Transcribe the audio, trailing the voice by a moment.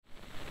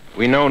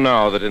We know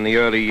now that in the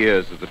early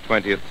years of the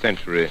 20th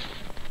century,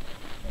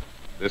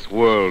 this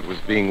world was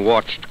being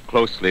watched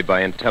closely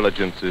by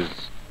intelligences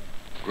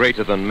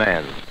greater than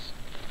man's,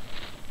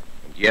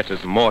 and yet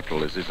as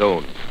mortal as his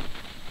own.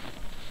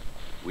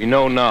 We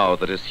know now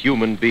that as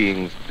human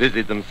beings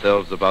busied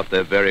themselves about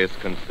their various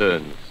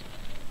concerns,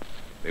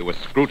 they were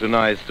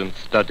scrutinized and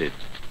studied,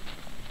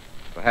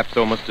 perhaps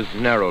almost as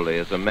narrowly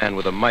as a man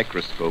with a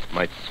microscope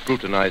might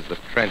scrutinize the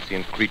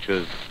transient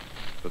creatures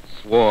that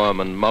swarm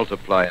and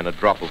multiply in a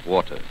drop of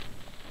water.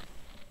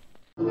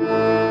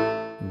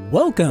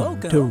 Welcome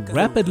to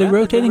Rapidly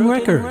Rotating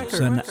Records,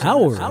 an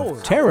hour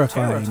of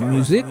terrifying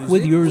music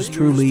with yours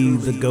truly,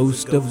 the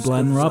Ghost of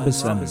Glenn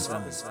Robison.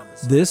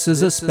 This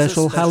is a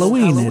special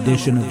Halloween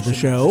edition of the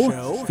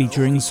show,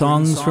 featuring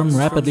songs from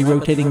rapidly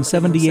rotating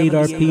 78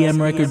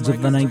 RPM records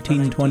of the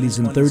 1920s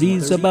and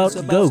 30s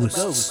about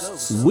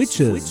ghosts,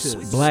 witches,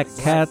 black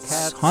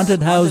cats,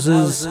 haunted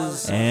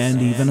houses, and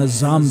even a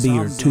zombie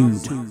or two.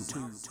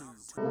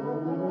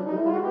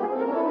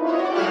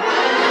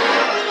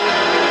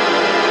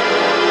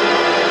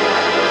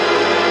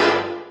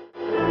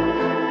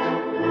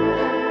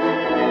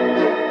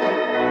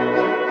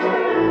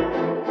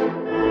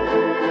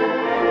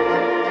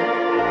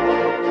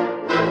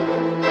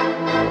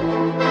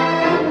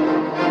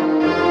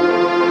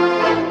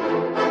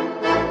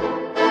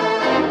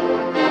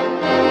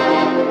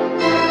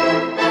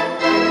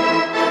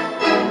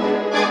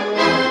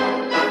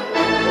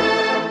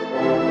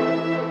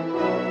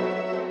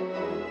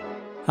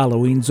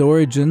 Halloween's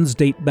origins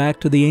date back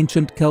to the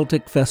ancient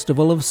Celtic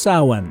festival of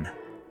Samhain.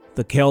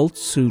 The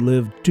Celts, who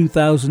lived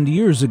 2,000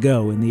 years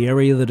ago in the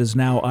area that is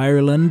now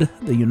Ireland,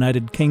 the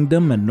United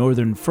Kingdom, and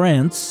northern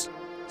France,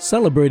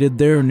 celebrated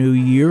their new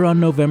year on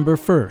November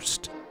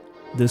 1st.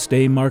 This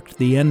day marked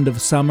the end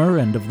of summer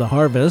and of the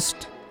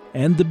harvest,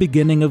 and the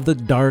beginning of the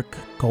dark,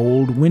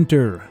 cold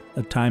winter,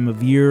 a time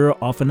of year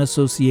often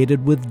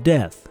associated with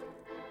death.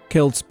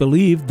 Celts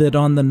believed that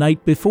on the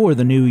night before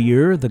the new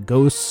year, the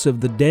ghosts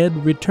of the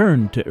dead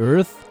returned to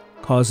Earth,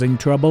 causing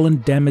trouble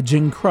and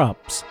damaging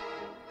crops.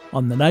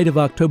 On the night of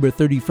October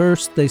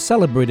 31st, they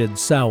celebrated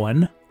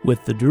Samhain,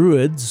 with the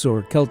Druids,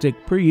 or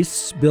Celtic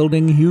priests,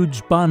 building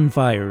huge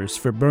bonfires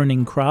for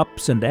burning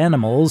crops and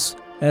animals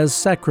as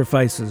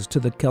sacrifices to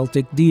the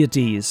Celtic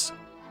deities.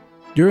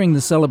 During the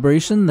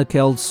celebration, the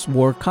Celts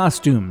wore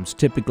costumes,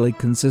 typically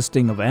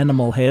consisting of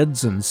animal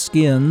heads and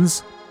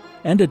skins,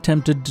 and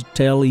attempted to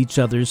tell each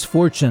other's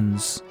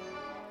fortunes.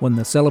 When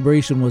the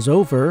celebration was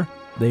over,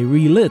 they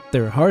relit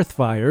their hearth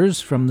fires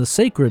from the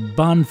sacred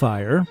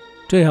bonfire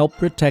to help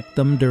protect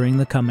them during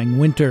the coming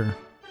winter.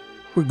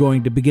 We're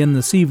going to begin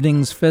this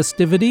evening's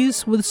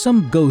festivities with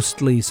some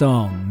ghostly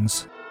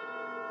songs.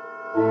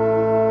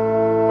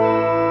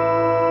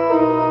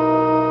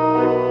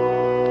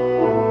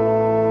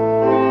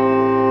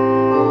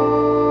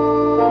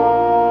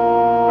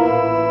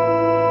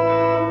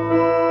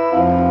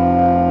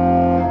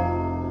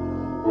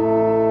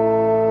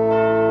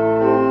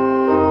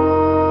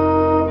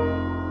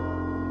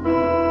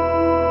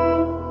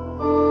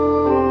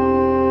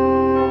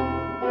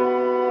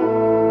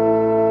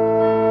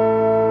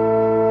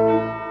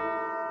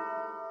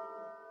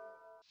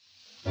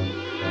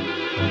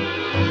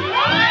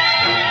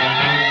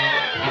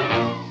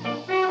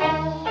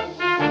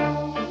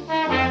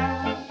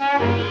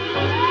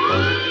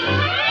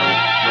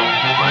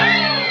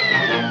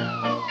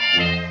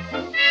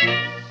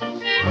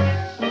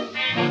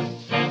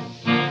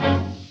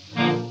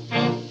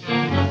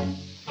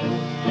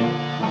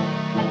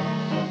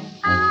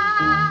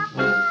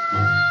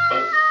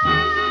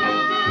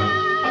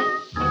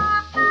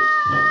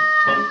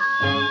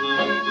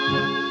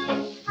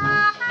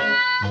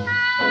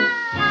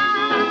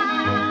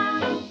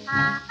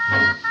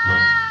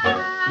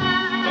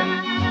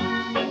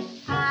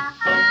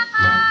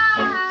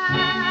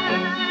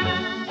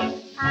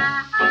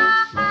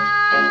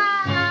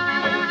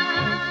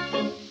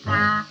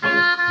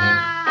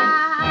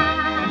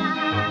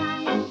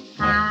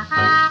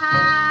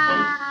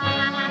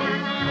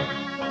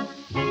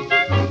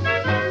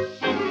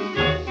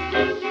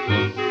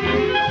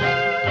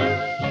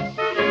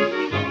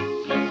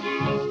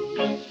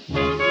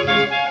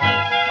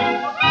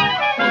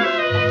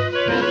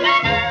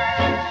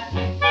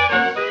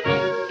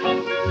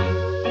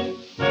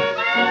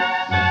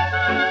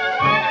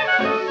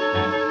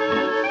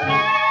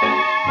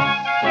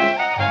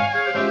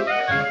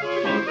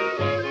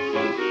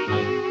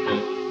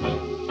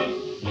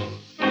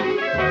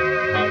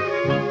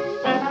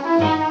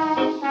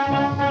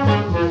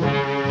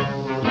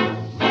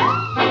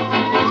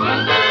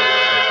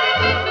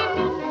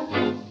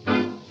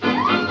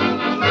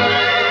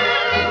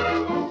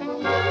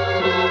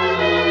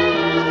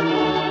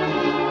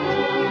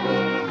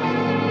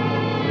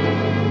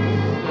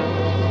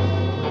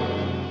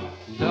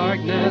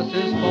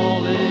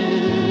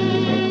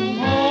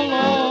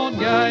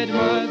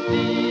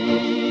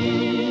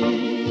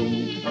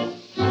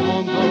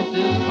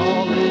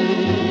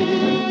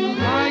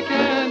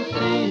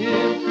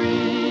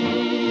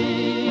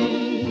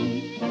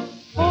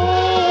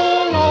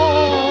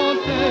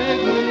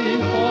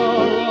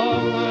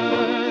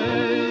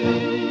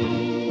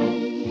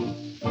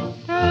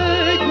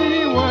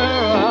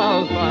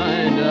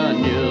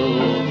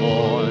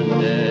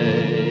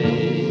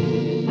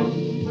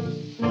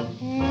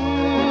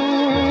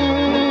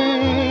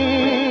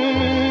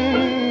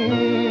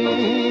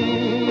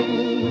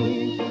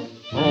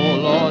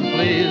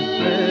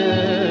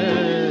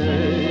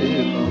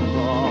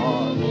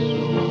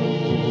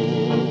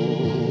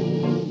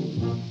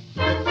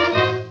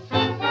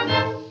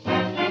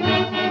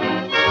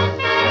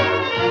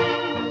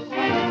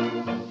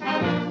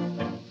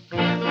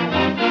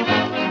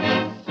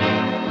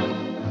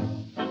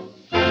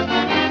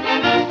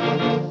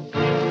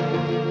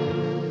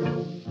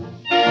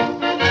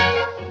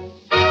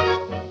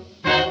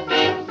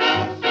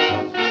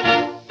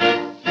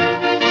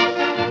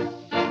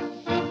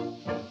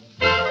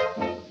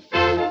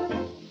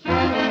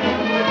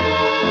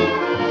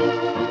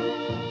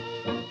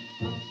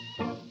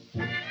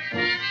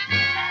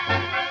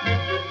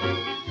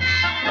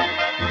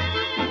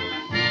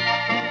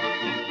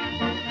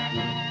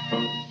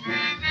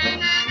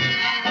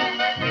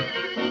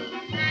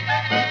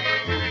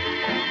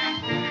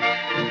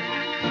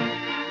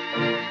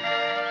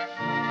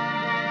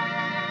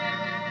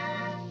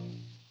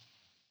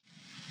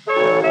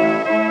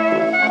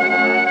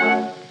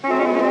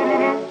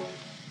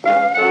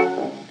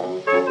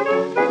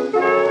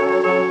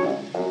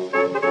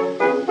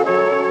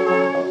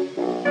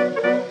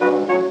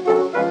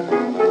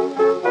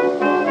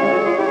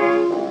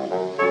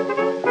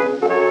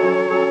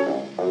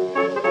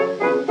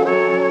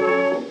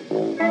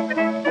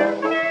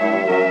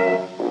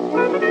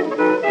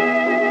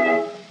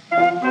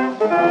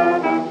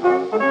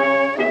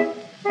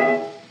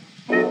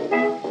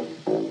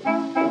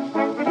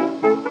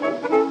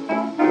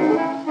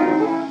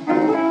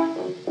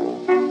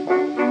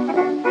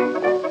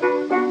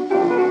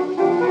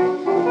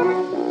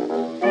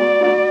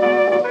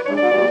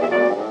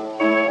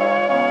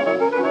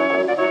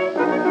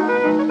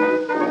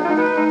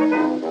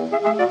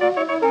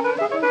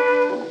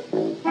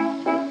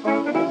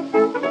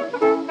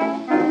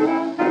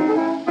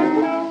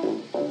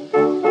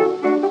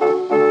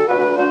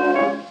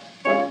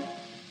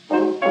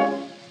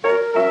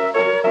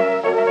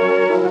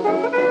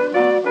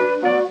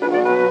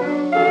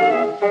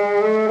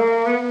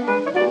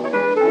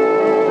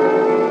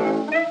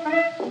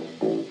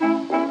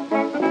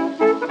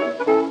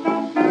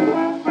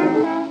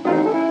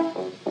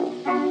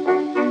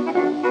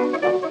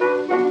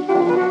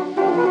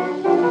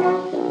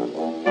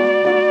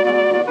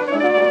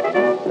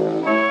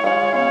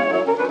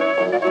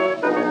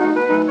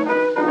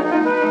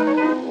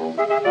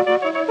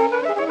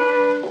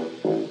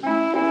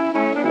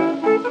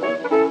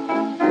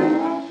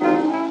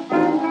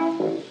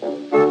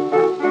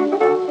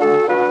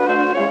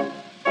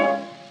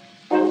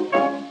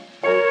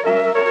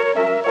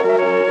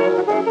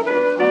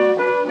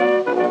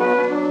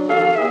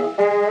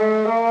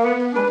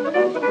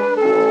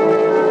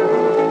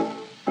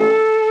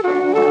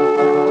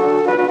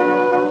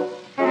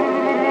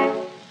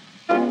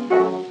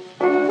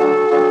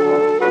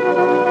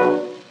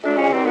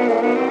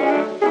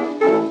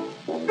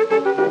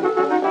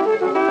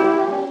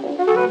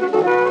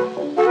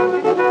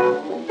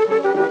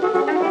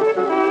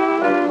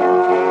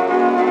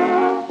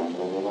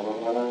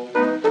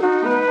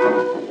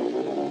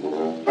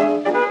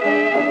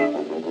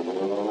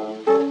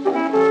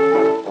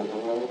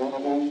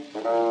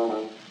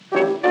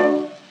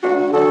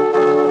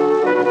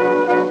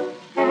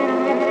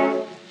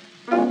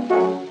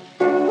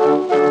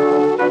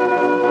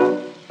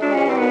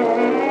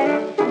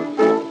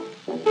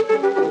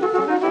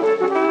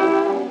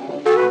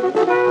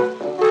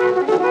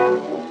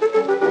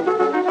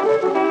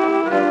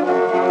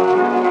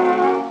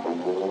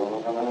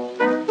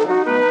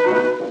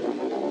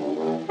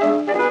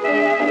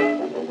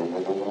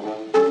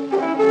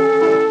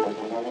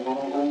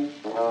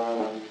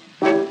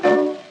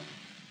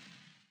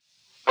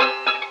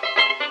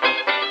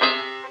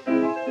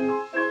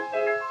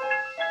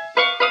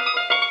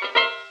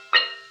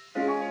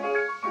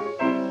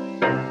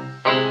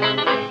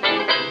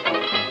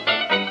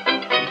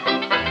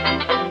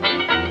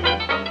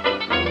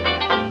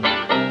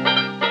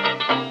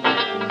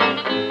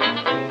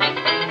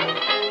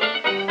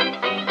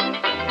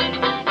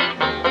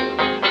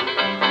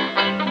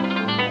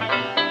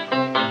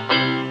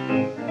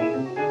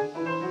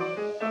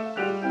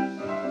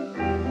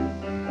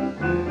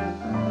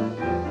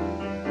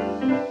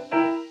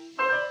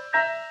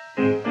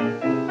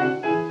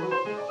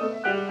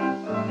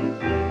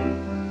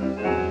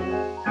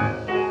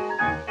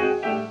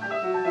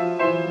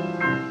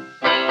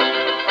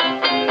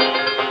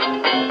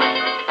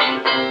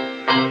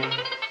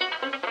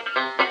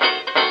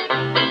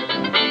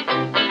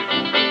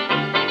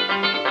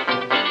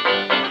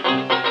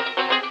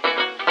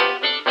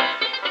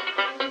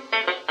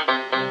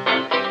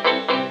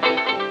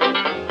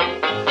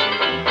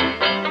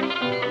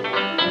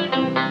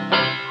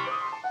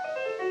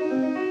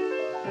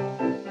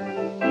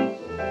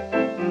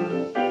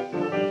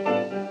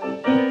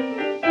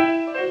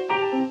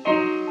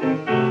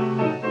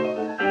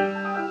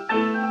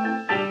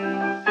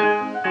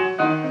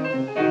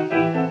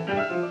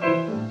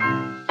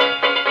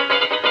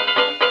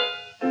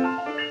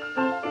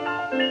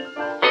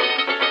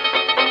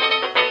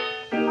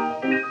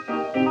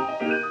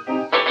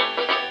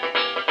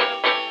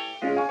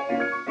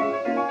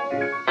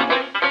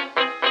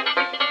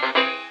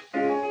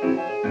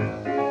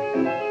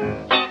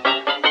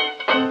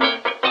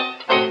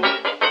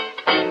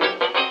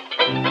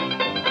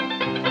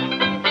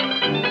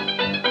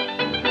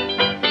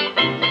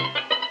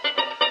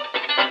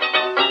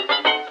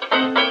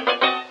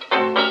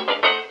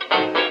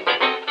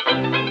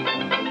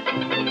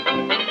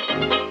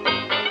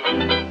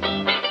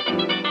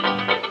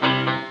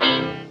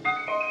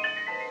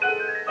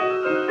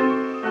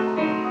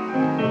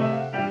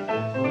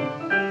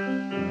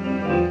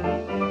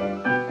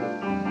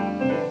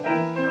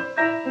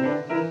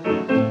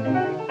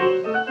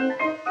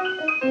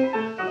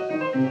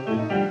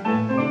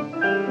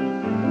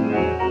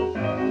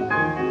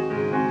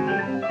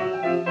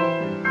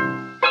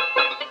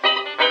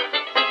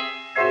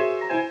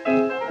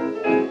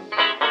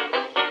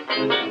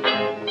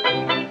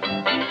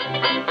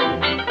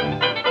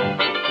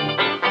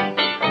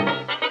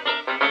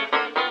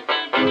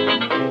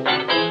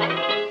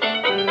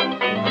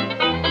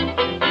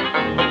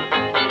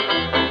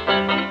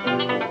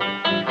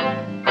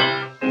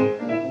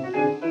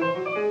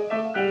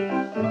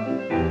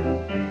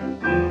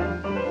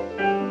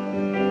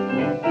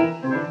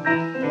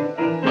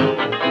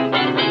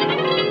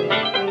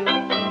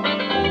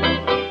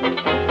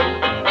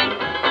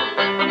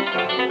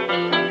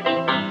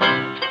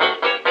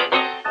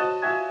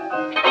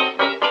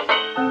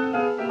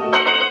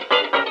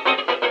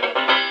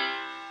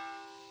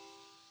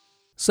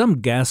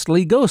 Some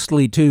ghastly,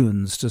 ghostly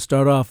tunes to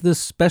start off this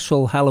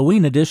special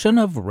Halloween edition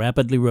of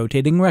Rapidly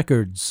Rotating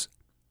Records.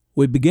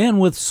 We began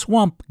with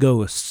Swamp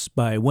Ghosts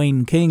by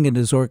Wayne King and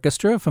his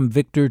orchestra from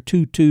Victor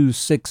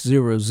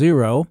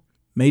 22600,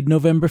 made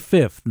November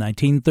 5th,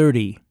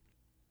 1930.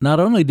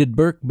 Not only did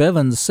Burke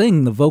Bevins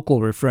sing the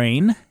vocal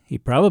refrain, he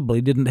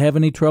probably didn't have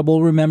any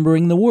trouble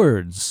remembering the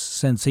words,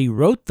 since he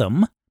wrote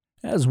them,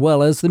 as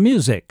well as the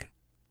music.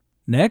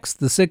 Next,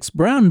 the Six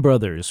Brown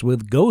Brothers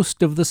with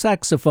Ghost of the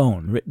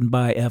Saxophone, written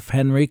by F.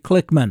 Henry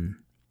Klickman.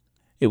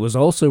 It was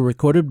also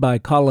recorded by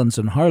Collins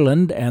and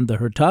Harland and the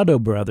Hurtado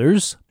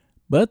Brothers,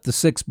 but the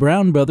Six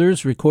Brown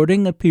Brothers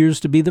recording appears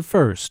to be the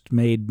first,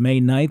 made May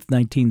 9,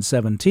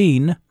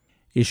 1917,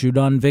 issued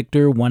on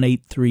Victor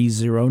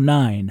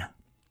 18309.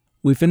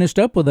 We finished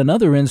up with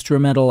another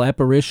instrumental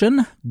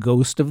apparition,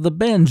 Ghost of the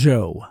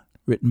Banjo,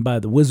 written by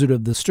the Wizard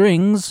of the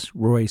Strings,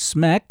 Roy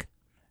Smeck,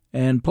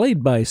 and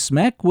played by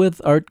Smeck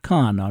with Art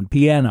Kahn on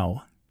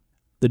piano.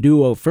 The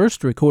duo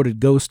first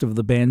recorded Ghost of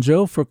the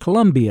Banjo for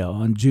Columbia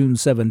on June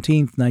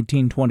 17,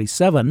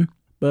 1927,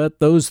 but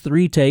those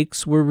 3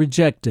 takes were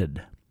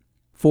rejected.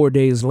 4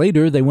 days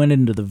later, they went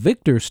into the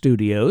Victor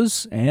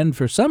studios and,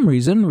 for some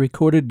reason,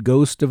 recorded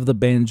Ghost of the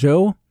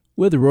Banjo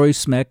with Roy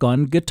Smeck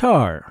on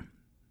guitar.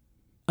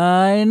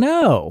 I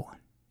know,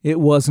 it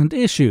wasn't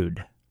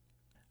issued.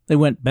 They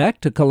went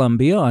back to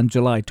Columbia on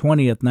July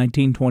 20th,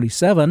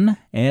 1927,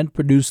 and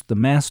produced the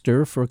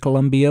master for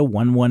Columbia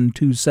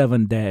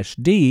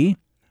 1127-D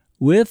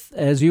with,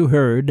 as you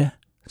heard,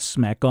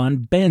 Smeck on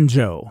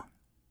banjo.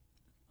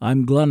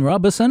 I'm Glenn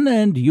Robison,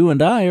 and you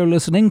and I are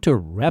listening to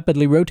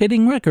Rapidly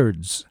Rotating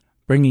Records,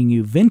 bringing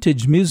you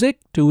vintage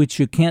music to which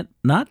you can't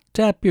not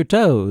tap your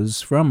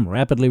toes from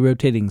rapidly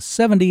rotating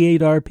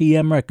 78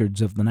 RPM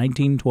records of the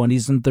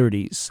 1920s and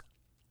 30s.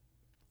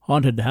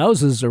 Haunted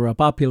houses are a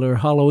popular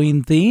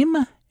Halloween theme,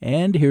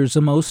 and here's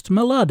a most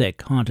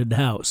melodic haunted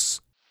house.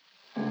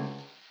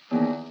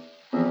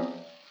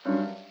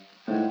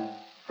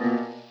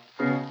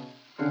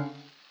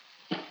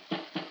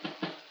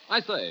 I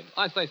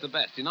say,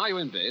 Sebastian, are you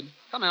in bed?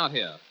 Come out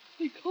here.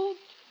 I can't.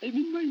 I'm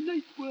in my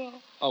nightwear.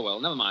 Oh, well,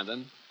 never mind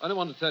then. I only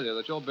want to tell you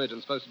that your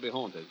bedroom's supposed to be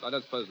haunted. I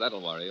don't suppose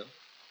that'll worry you.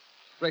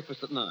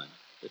 Breakfast at 9,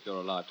 if you're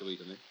alive to eat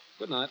any.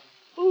 Good night.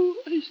 Oh,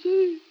 I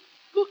say,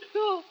 look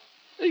here.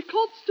 I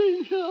can't stay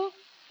in here.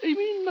 I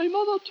mean, my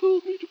mother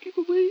told me to keep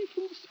away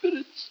from the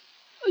spirits.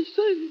 I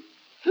say,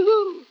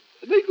 hello,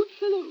 my good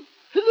fellow.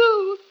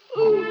 Hello.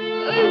 Oh,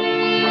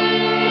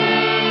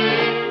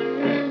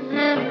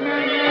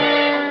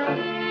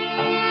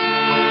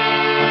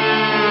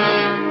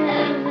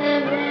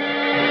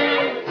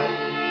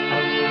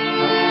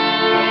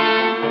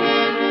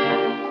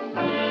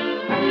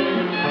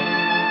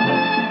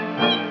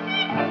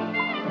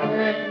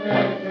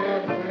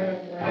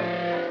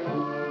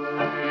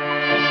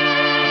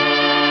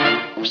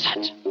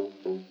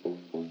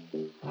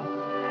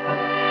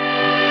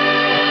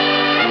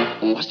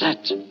 What's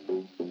that?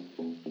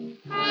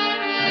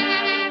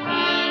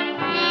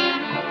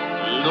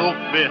 Look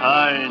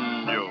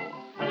behind you.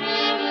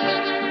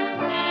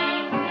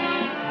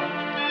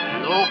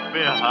 Look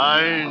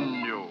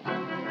behind you.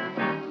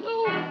 No.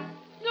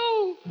 No.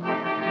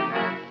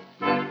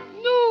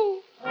 Oh,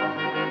 no.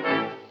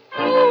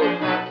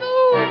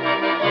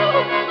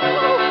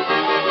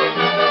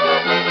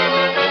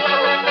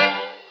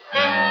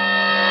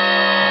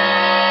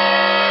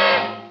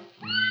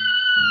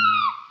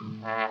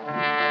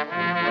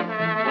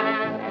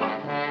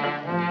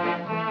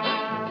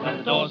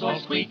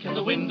 Squeak and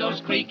the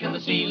windows creak and the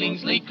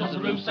ceilings leak 'cause the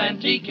roof's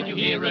antique. If you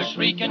hear a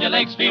shriek and your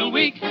legs feel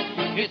weak,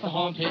 it's the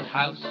haunted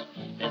house.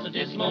 There's a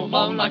dismal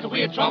moan like a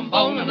weird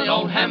trombone, and the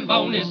old ham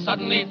bone is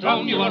suddenly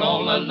thrown. You are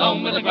all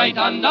alone with the great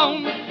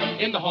unknown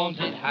in the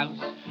haunted house.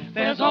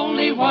 There's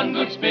only one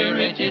good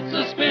spirit, it's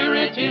a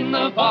spirit in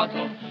the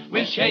bottle.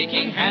 With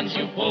shaking hands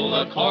you pull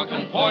the cork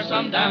and pour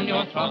some down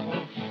your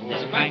throttle.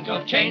 There's a clank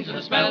of chains and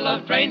the smell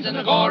of drains and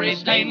a gory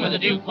stain where the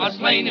Duke was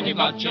slain. If you've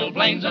got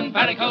chilblains and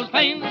varicose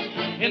veins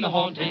in the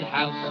haunted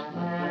house.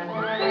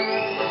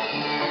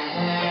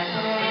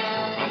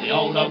 From the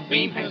old oak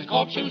beam hangs a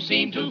corpse you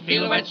seem to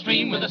feel a wet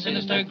stream with a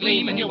sinister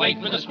gleam, and you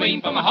wake with a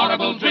scream from a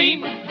horrible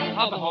dream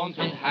of the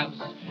haunted house.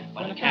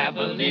 But a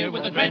cavalier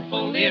with a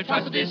dreadful leer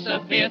tries to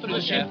disappear through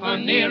the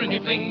chiffonier, and you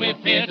cling with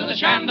fear to the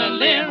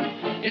chandelier.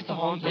 It's the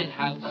haunted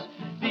house.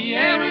 The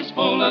air is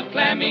full of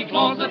clammy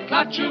claws that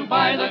clutch you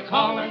by the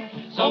collar.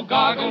 So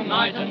gargle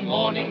night and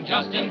morning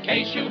just in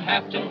case you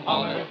have to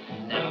holler.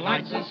 There are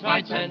lights and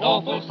sprites and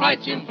awful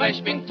frights in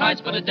flesh-pink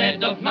tights, but at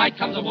dead of night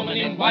comes a woman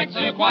in white, so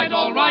you're quite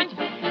all right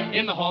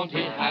in the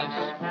haunted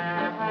house.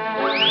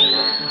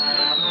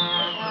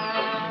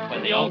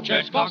 When the old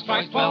church clock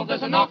strikes 12,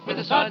 there's a knock with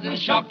a sudden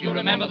shock. You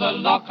remember the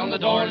lock on the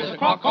door is a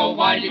crock. Oh,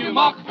 why did you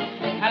mock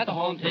at the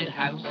haunted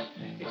house?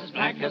 It's as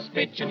black as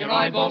pitch and your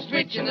eyeballs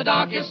twitch in the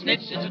darkest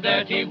snitch. It's a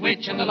dirty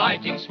witch and the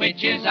lighting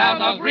switch is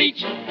out of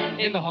reach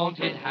in the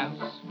haunted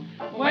house.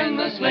 When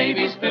the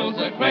slavey spills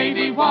the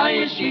gravy, why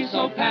is she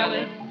so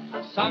pallid?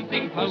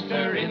 Something poked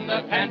her in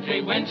the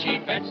pantry when she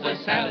fetched the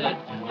salad.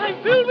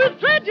 I'm filled with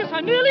dread, yes,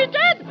 I'm nearly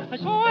dead. I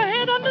saw a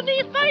head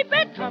underneath my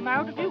bed. Come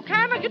out if you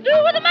can, I could do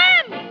with a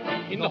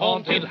man in the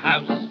haunted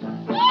house.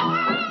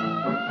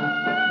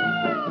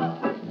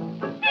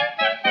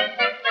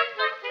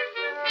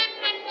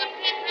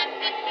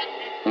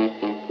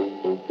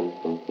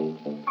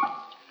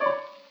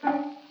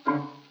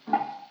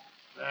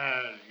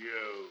 There's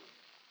you.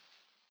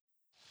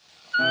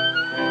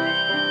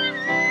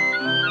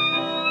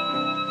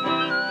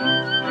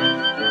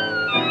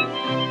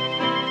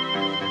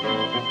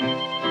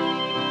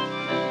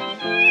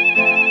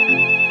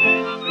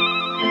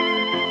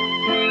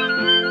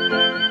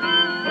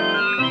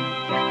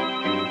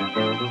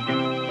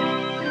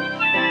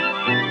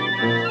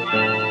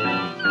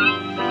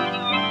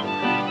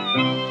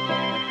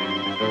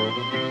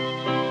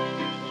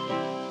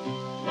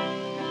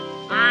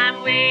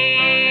 I'm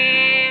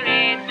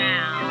weary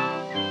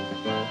now,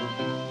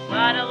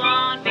 but I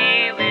won't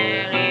be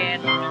weary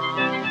long.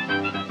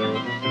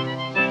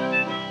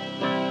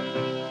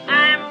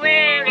 I'm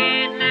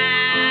weary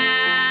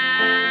now,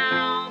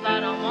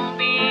 but I won't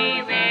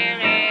be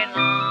weary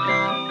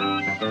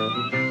long.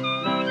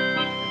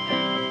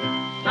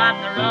 Up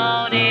the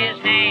road is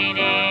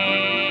hated,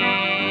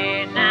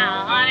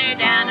 now honey,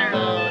 down the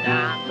road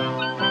I'm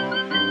going.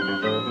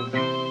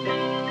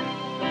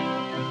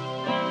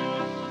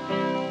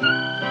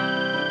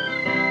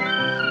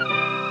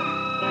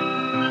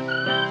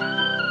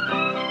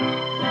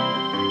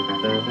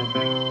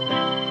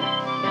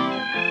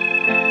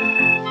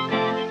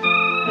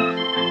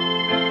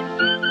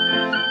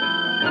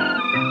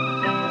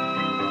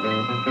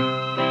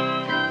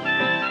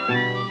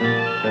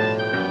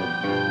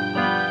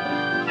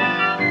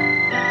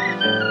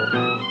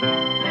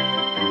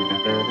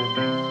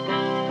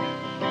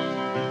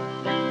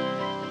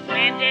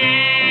 Went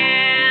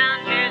down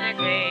to the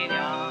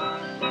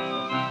graveyard,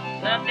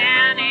 looked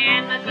down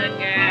in the good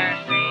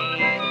girl's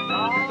face.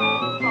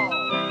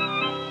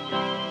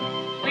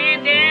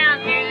 Went down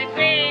to the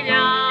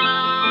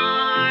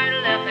graveyard,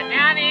 looked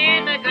down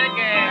in the good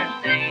girl's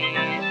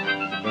face.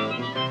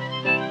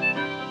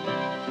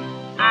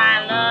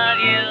 I love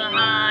you,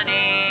 honey,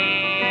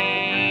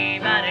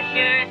 but I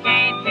sure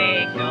can't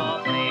take your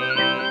place.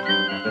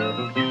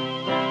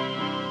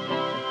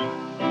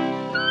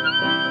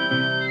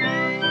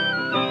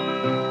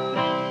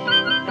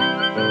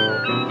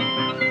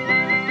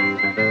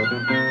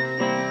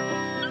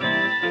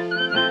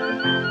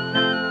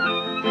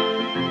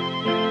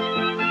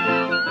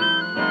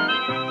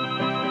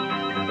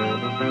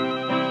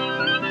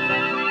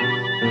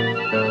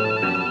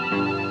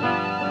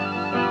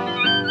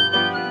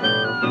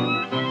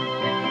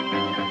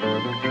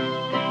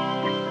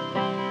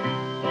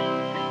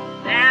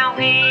 Now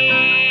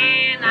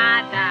when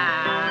I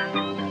die,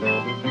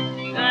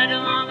 good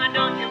woman,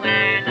 don't you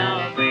wear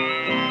no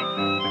ring.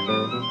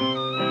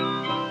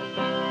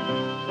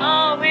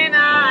 Oh, when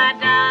I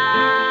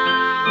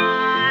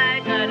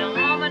die, good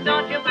woman,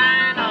 don't you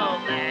wear no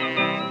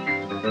ring.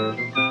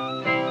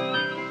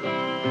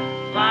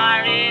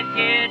 For if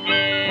you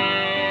do,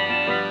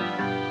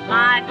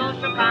 my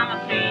ghost will come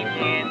and please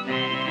you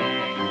back.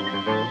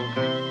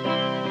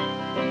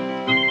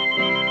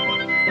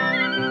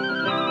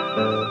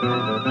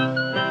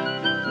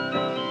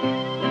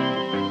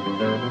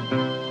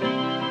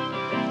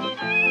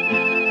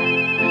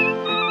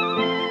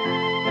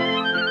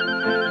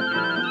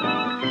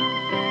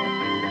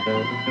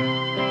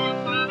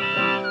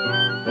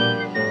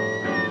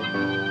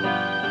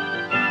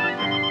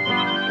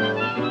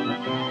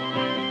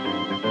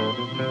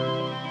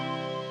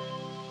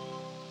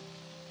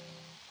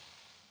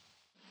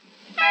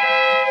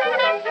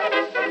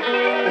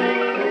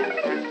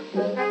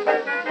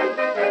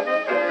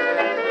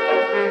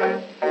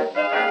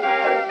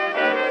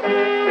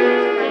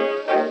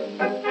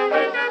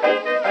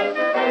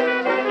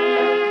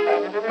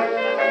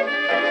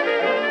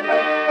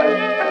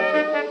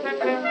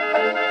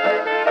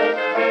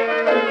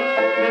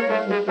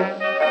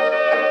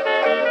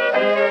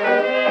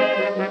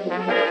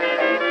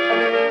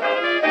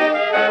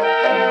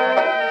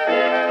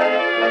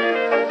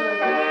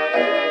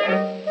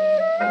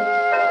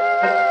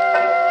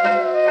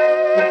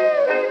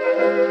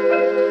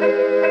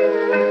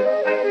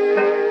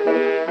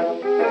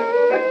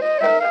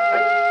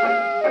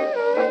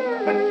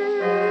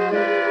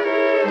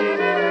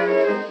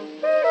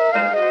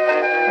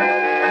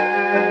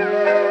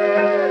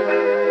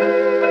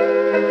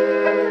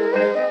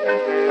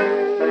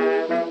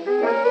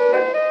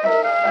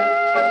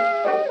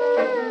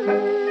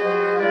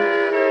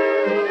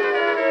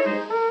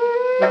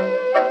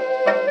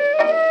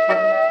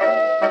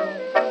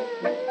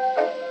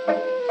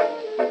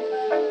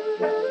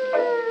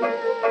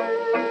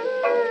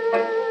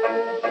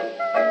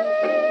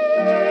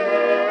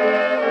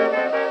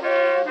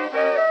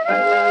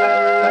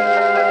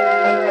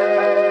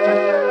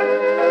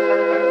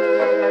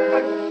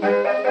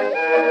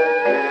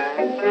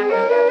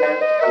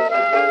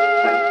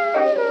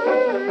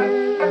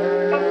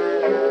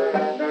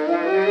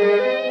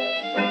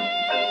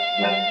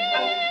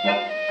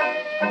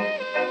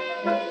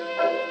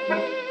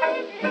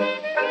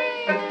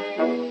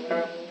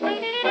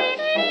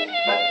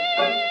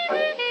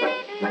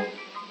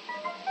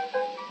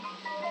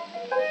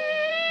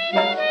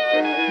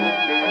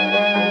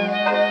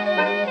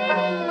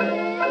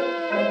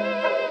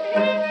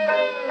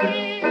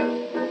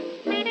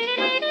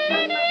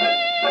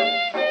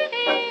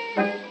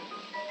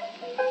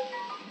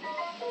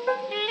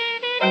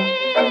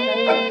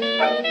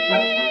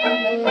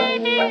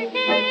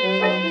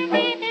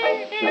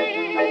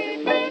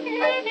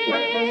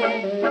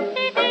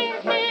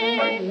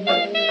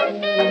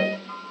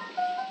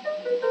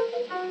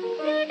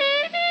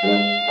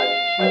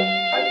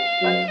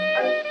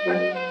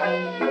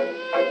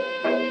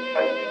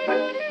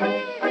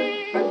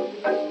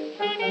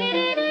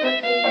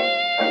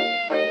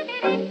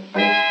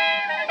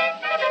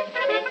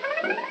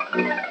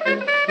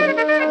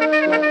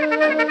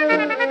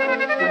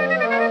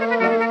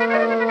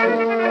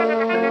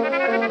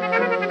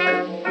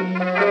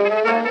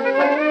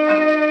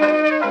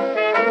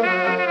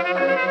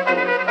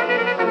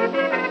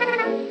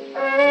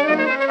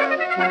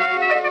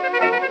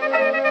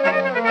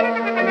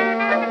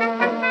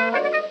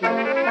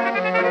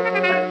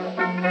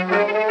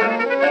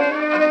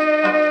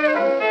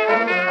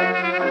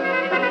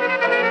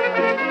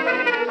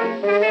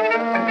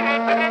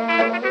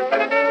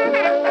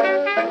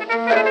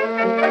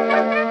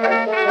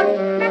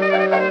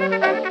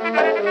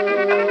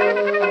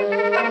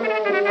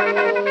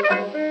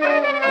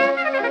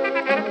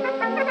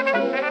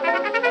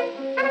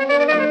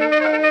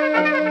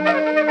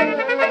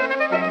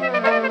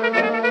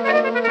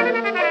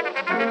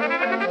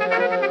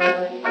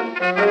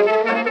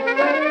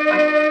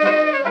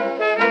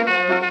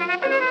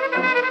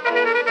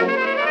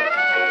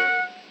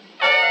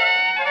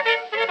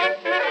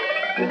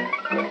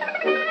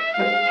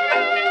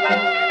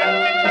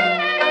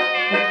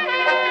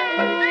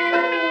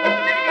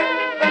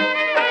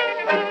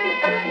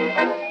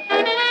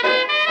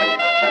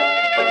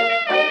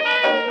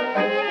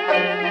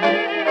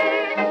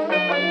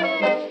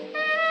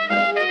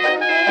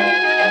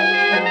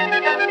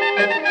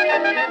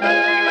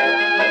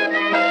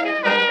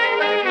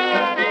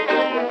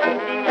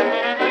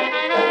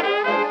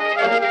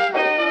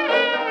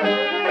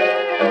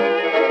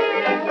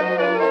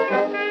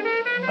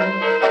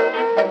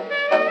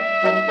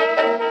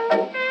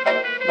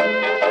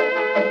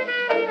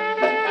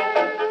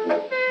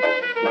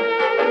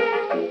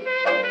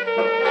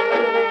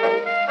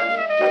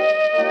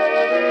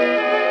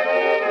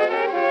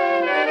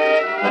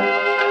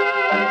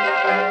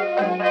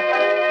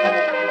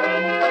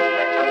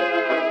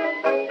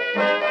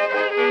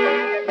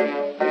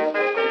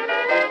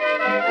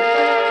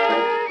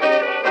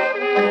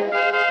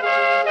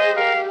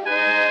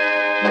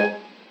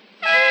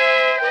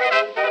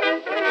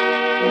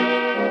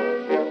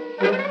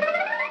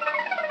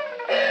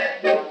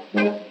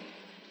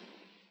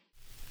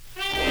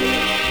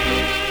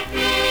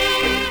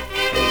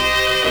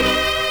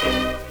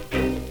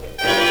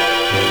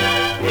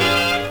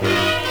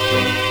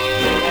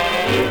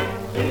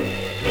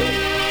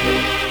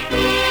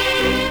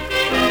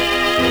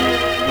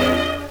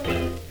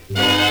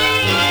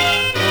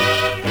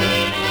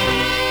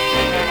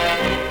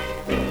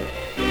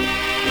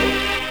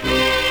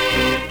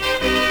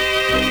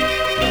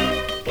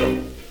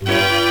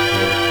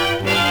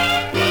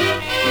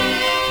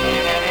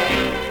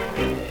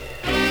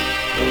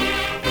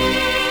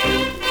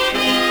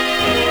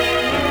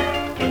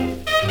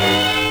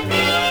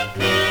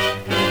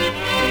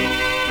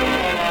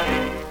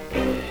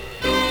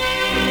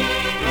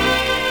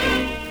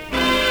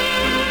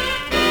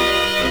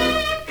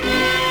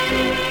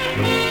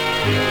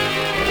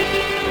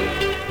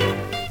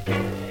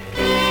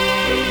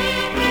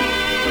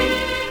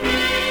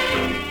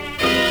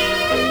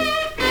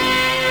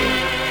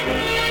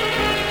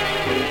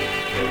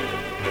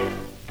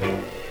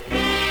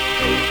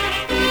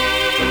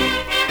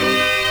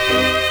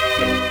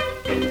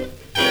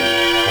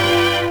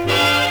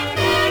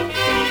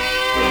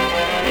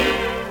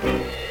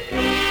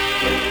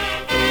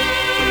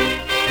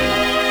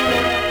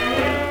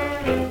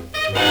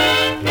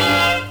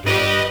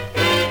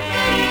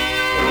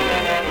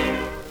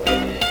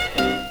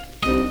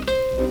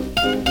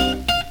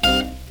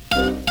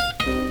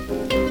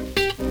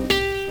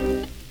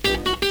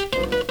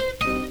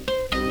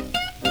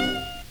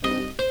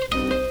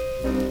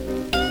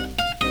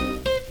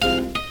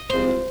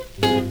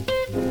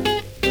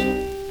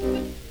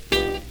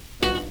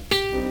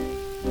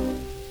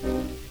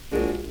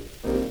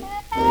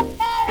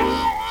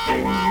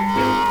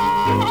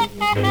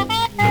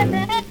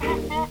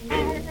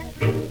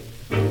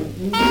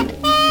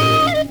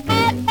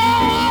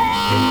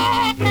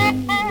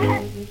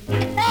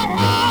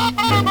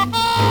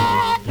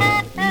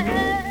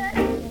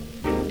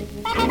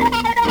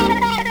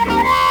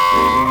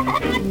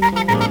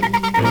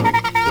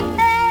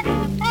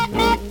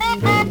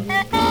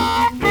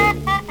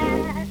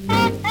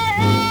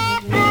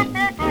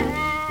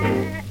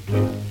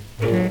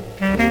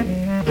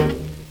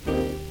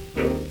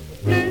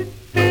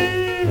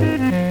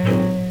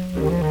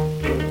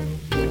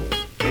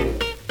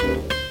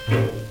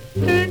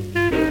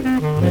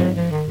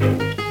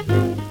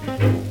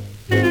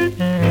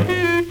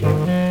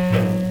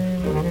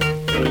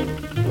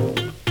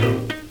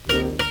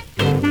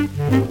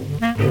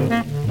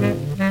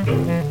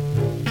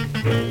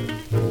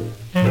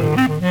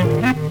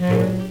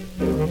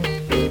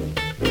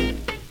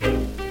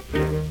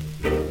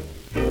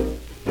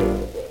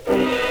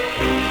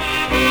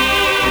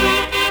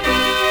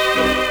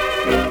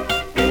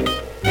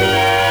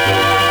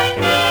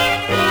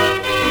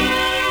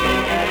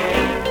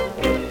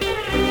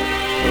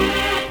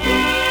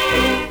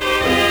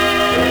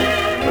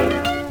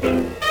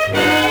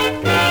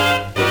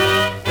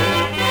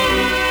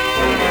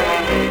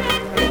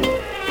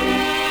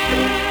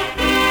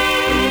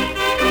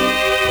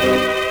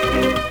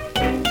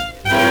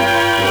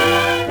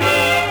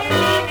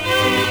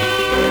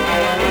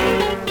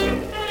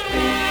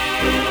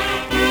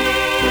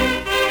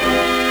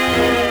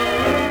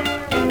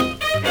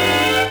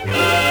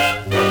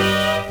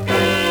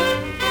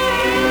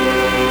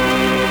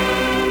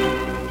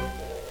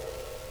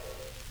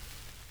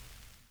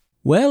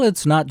 Well,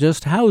 it's not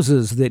just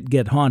houses that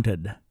get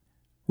haunted.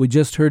 We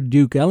just heard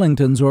Duke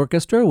Ellington's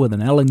orchestra with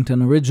an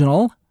Ellington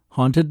original,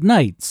 Haunted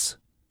Nights,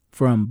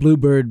 from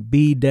Bluebird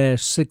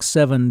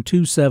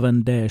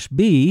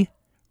B-6727-B,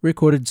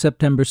 recorded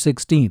September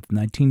 16,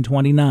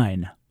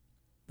 1929.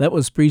 That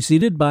was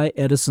preceded by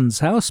Edison's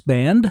House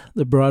Band,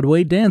 the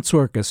Broadway Dance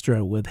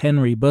Orchestra, with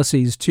Henry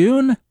Bussey's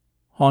tune,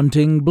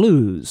 Haunting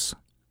Blues.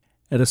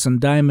 Edison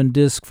Diamond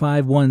Disc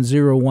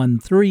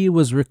 51013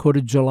 was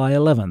recorded July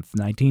 11,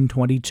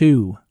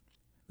 1922.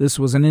 This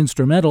was an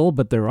instrumental,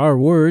 but there are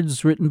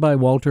words written by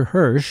Walter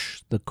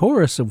Hirsch, the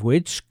chorus of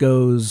which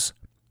goes,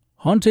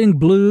 Haunting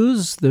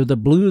blues, they're the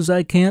blues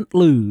I can't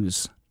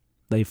lose.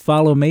 They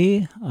follow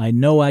me, I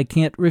know I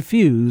can't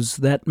refuse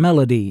that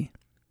melody.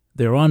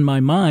 They're on my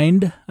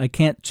mind, I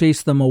can't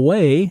chase them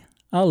away,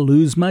 I'll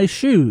lose my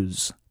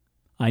shoes.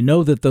 I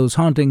know that those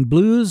haunting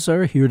blues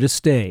are here to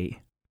stay.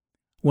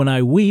 When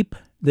I weep,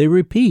 they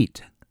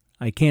repeat.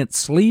 I can't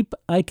sleep,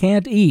 I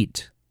can't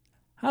eat.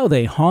 How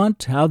they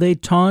haunt, how they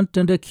taunt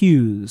and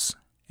accuse.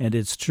 And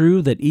it's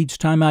true that each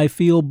time I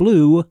feel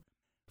blue,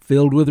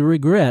 filled with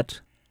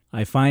regret,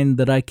 I find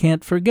that I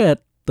can't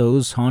forget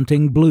those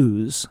haunting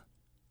blues.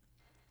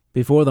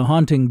 Before the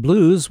Haunting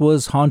Blues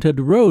was Haunted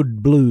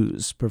Road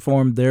Blues,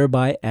 performed there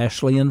by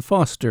Ashley and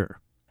Foster.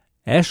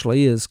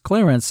 Ashley is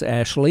Clarence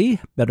Ashley,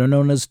 better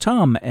known as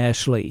Tom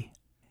Ashley.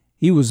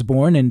 He was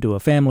born into a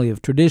family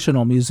of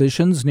traditional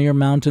musicians near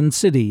Mountain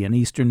City in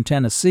eastern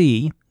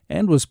Tennessee,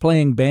 and was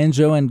playing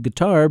banjo and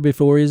guitar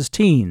before his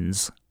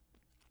teens.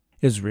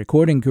 His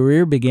recording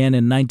career began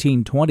in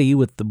 1920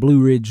 with the Blue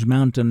Ridge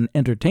Mountain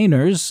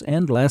Entertainers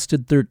and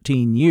lasted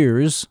 13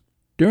 years,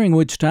 during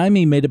which time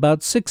he made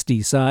about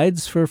 60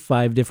 sides for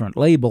 5 different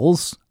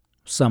labels,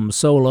 some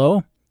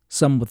solo,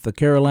 some with the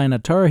Carolina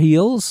Tar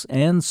Heels,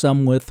 and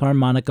some with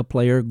harmonica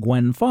player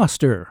Gwen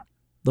Foster,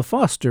 the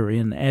Foster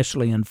in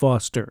Ashley and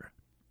Foster.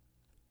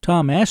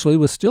 Tom Ashley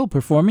was still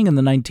performing in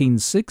the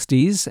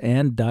 1960s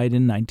and died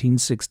in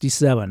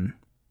 1967.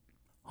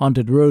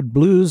 Haunted Road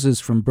Blues is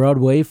from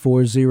Broadway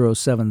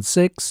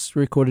 4076,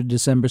 recorded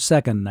December 2,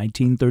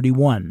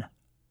 1931.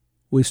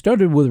 We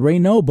started with Ray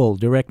Noble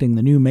directing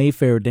the New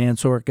Mayfair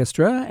Dance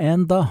Orchestra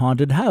and The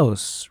Haunted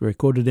House,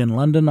 recorded in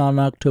London on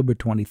October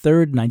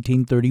 23,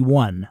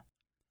 1931.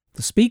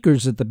 The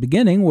speakers at the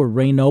beginning were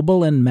Ray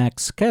Noble and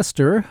Max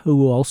Kester,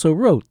 who also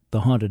wrote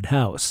The Haunted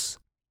House.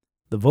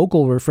 The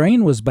vocal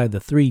refrain was by the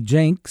Three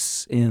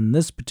Jinks, in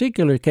this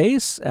particular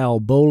case, Al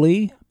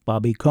Bowley,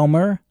 Bobby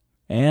Comer,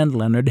 and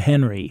Leonard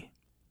Henry.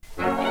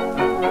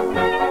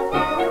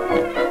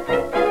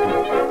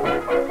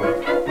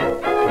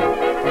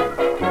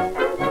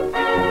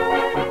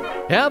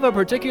 Have a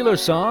particular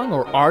song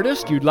or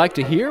artist you'd like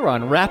to hear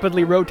on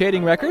Rapidly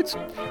Rotating Records?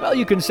 Well,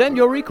 you can send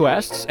your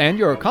requests and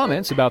your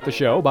comments about the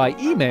show by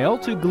email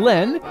to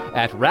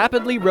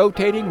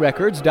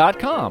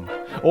glenn@rapidlyrotatingrecords.com,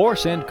 or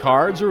send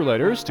cards or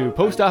letters to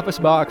Post Office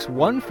Box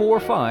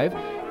 145,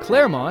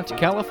 Claremont,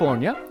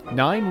 California,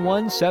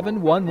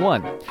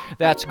 91711.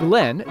 That's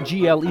Glenn,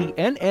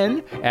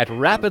 Glenn, at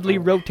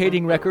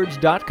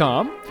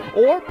rapidlyrotatingrecords.com,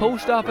 or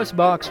Post Office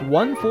Box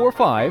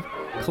 145,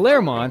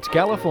 Claremont,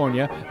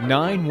 California,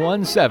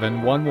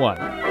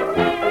 91711.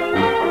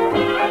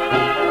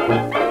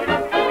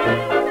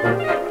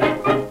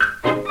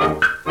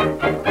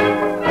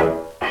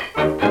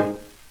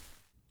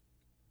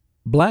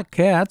 Black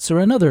cats are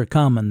another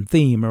common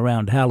theme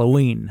around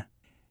Halloween.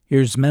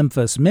 Here's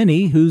Memphis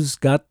Minnie, who's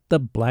got the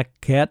Black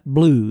Cat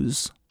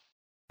Blues.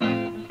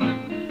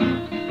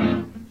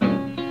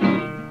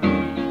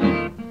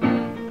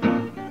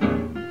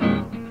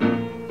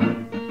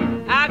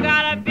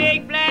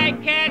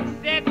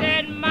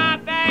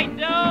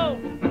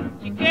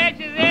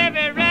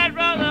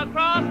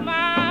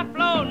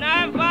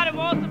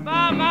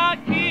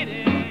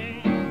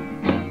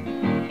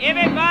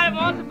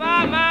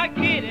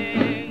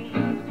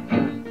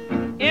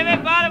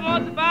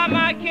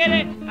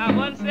 I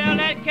wouldn't sell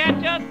that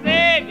cat just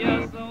save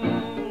your soul.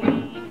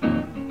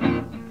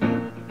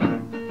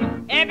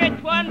 If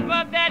it wasn't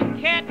for that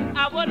cat,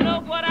 I wouldn't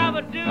know what I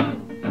would do.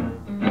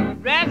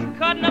 Rats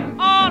cutting up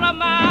all of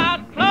my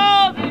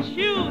clothes and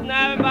shoes.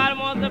 Now everybody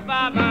wants to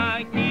buy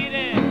my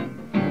kitty.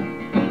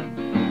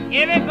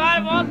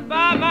 Everybody wants to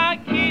buy my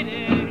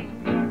kitty.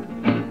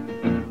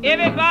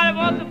 Everybody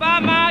wants to buy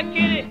my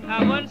kitty.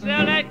 I wouldn't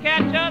sell that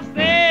cat just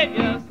save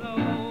your soul.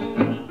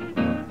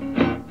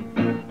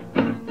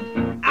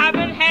 I've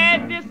been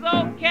had this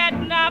old cat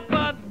now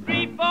for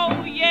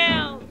 3-4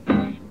 years.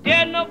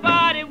 Didn't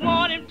nobody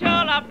want him till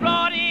I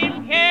brought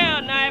him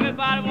here. Now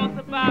everybody wants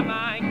to buy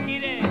my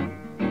kitty.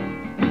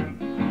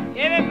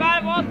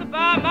 Everybody wants to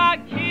buy my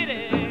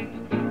kitty.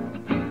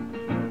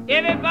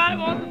 Everybody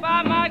wants to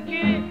buy my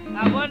kitty.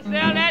 I wouldn't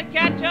sell that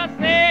cat just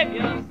save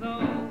your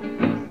soul.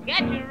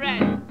 Get you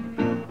right.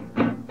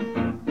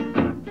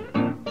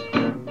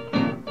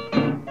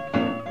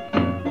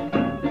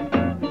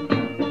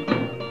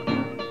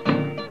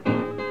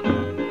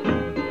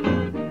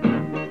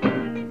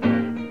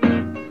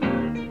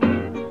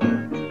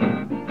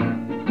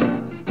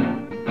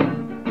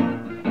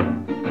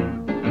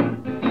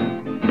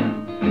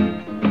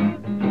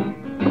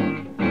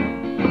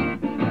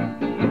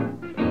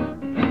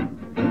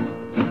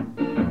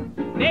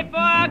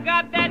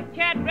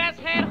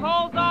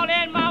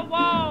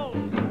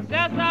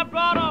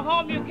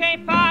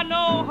 can't find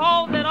no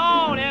holes at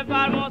all.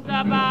 Everybody wants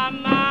to buy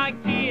my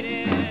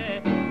kitty.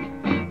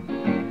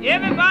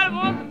 Everybody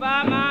wants to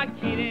buy my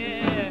kitty.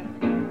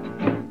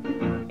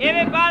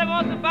 Everybody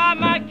wants to buy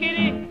my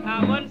kitty.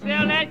 I wouldn't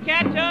sell that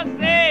cat to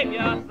save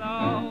your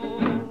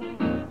soul.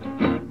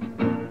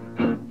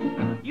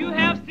 You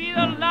have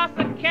seen lots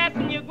of cats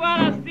and you're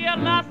gonna see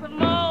lots of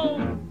more.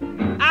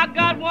 I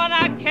got one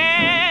I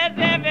carry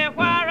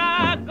everywhere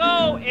I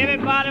go.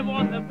 Everybody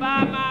wants to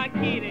buy my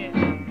kitty.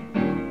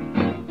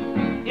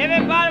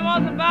 Everybody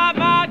wants to buy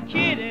my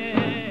kitty.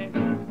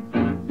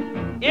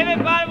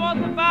 Everybody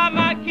wants to buy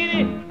my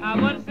kitty. I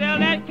wouldn't sell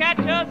that cat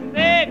to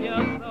save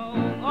your soul.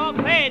 Oh,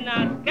 play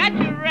now, got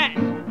your rat.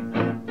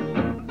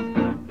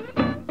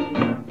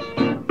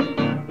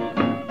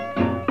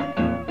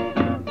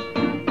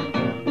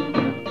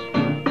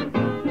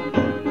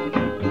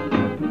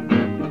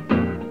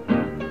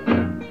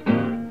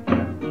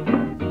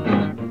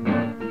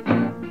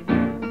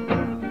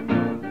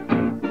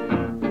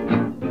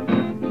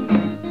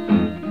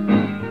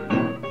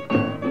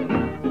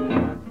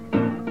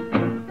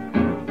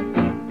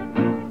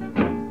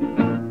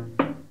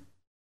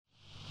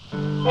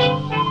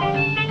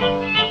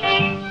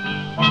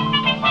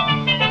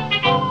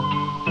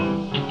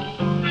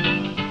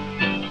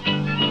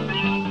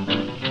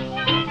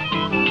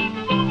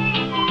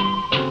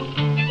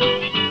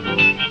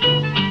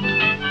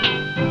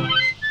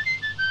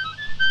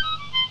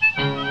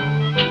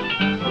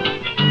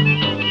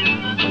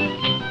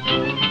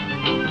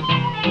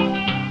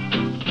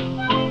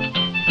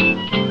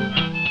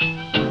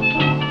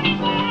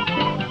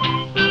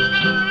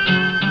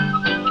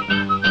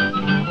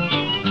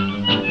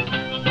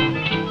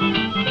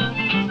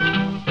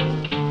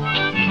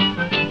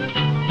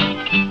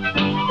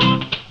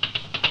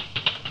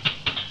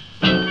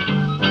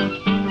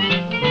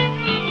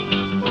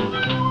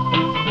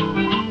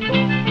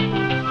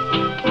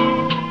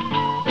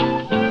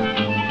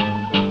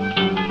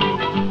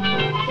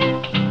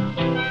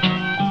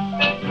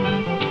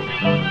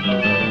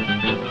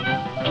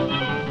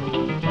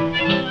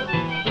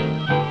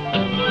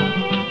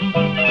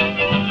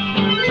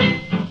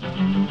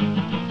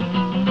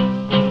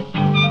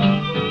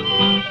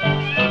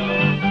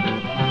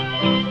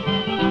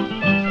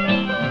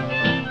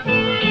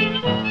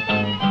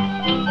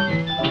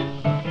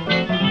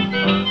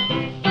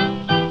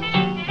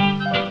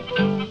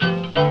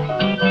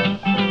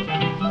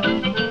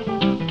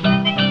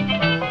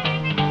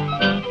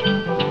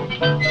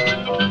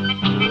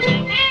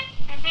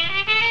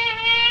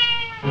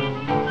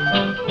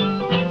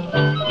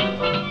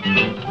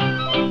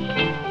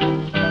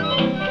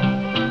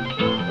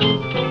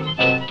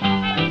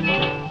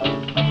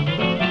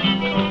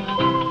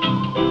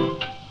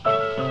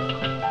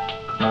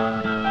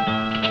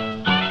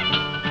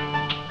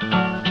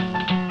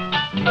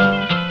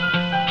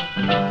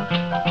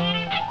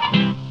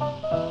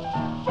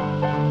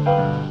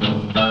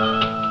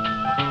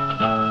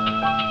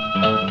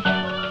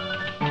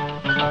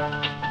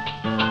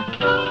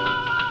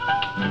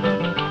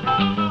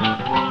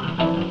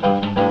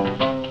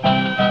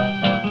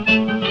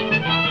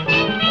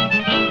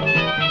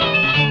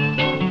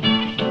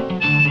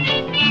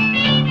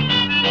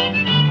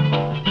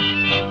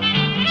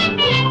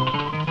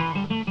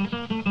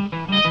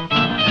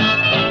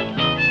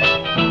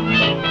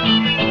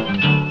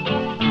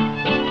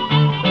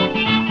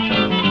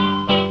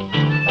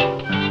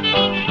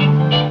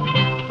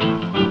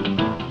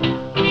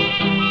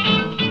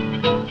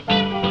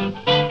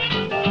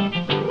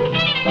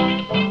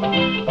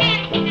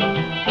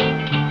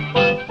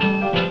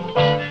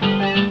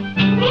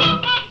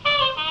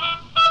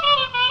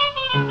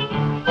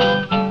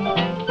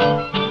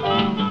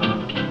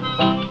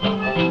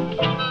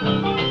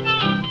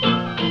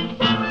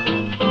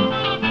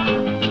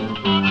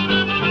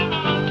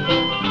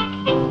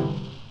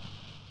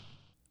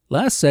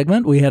 Last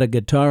segment, we had a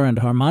guitar and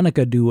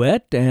harmonica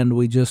duet, and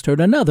we just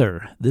heard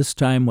another, this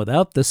time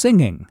without the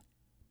singing.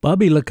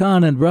 Bobby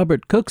LeCon and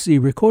Robert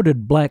Cooksey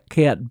recorded Black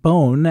Cat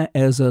Bone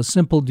as a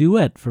simple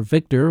duet for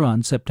Victor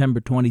on September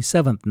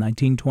 27,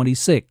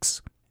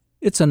 1926.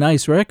 It's a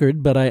nice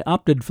record, but I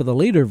opted for the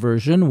later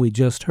version we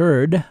just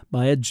heard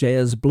by a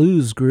jazz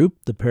blues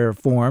group the pair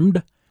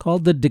formed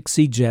called the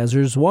Dixie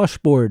Jazzers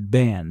Washboard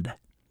Band.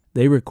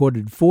 They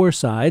recorded 4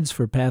 sides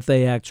for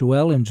Pathé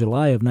Actuelle in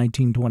July of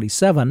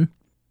 1927.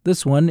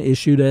 This one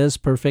issued as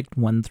Perfect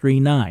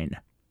 139.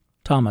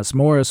 Thomas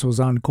Morris was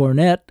on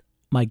cornet,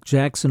 Mike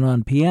Jackson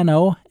on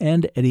piano,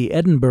 and Eddie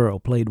Edinburgh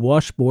played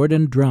washboard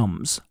and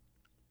drums.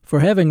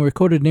 For having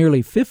recorded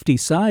nearly 50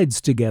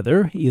 sides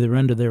together, either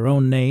under their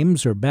own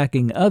names or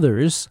backing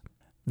others,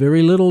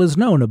 very little is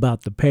known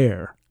about the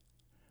pair.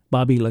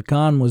 Bobby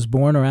LeCon was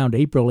born around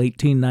April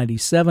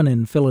 1897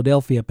 in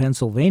Philadelphia,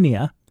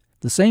 Pennsylvania,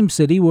 the same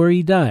city where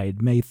he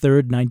died May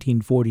 3,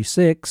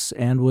 1946,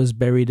 and was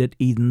buried at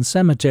Eden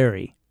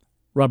Cemetery.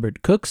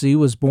 Robert Cooksey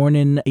was born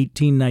in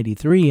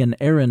 1893 in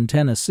Erin,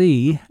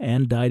 Tennessee,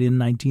 and died in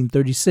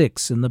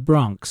 1936 in the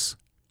Bronx.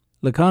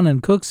 LeCon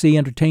and Cooksey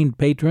entertained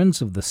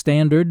patrons of the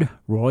Standard,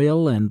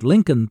 Royal, and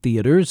Lincoln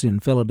theaters in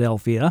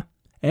Philadelphia,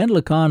 and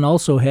Lacan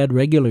also had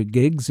regular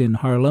gigs in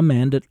Harlem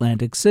and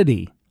Atlantic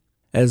City.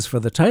 As for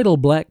the title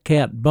Black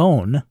Cat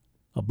Bone,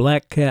 a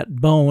black cat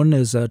bone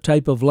is a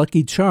type of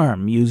lucky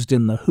charm used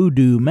in the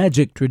hoodoo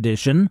magic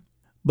tradition,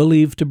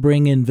 believed to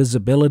bring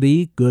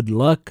invisibility, good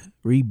luck,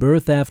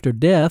 rebirth after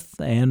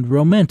death, and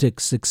romantic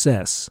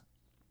success.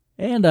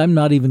 And I'm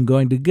not even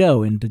going to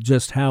go into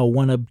just how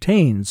one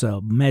obtains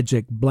a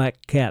magic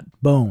black cat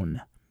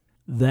bone.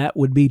 That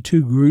would be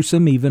too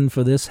gruesome even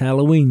for this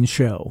Halloween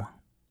show.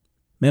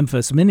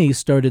 Memphis Minnie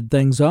started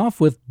things off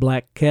with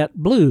Black Cat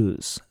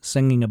Blues,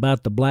 singing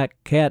about the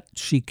black cat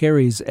she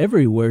carries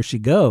everywhere she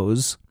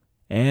goes,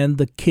 and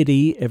the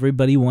kitty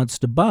everybody wants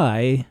to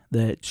buy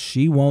that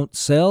she won't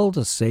sell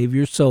to save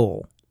your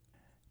soul.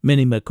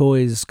 Minnie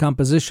McCoy's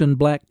composition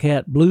Black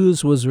Cat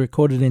Blues was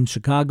recorded in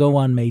Chicago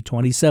on May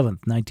 27,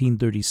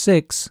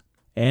 1936,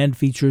 and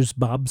features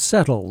Bob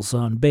Settles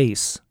on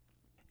bass.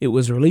 It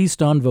was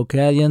released on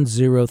Vocalion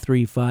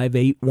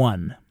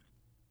 03581.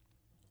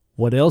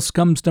 What else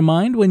comes to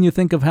mind when you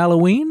think of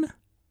Halloween?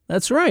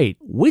 That's right,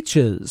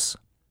 witches.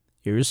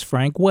 Here's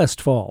Frank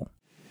Westfall.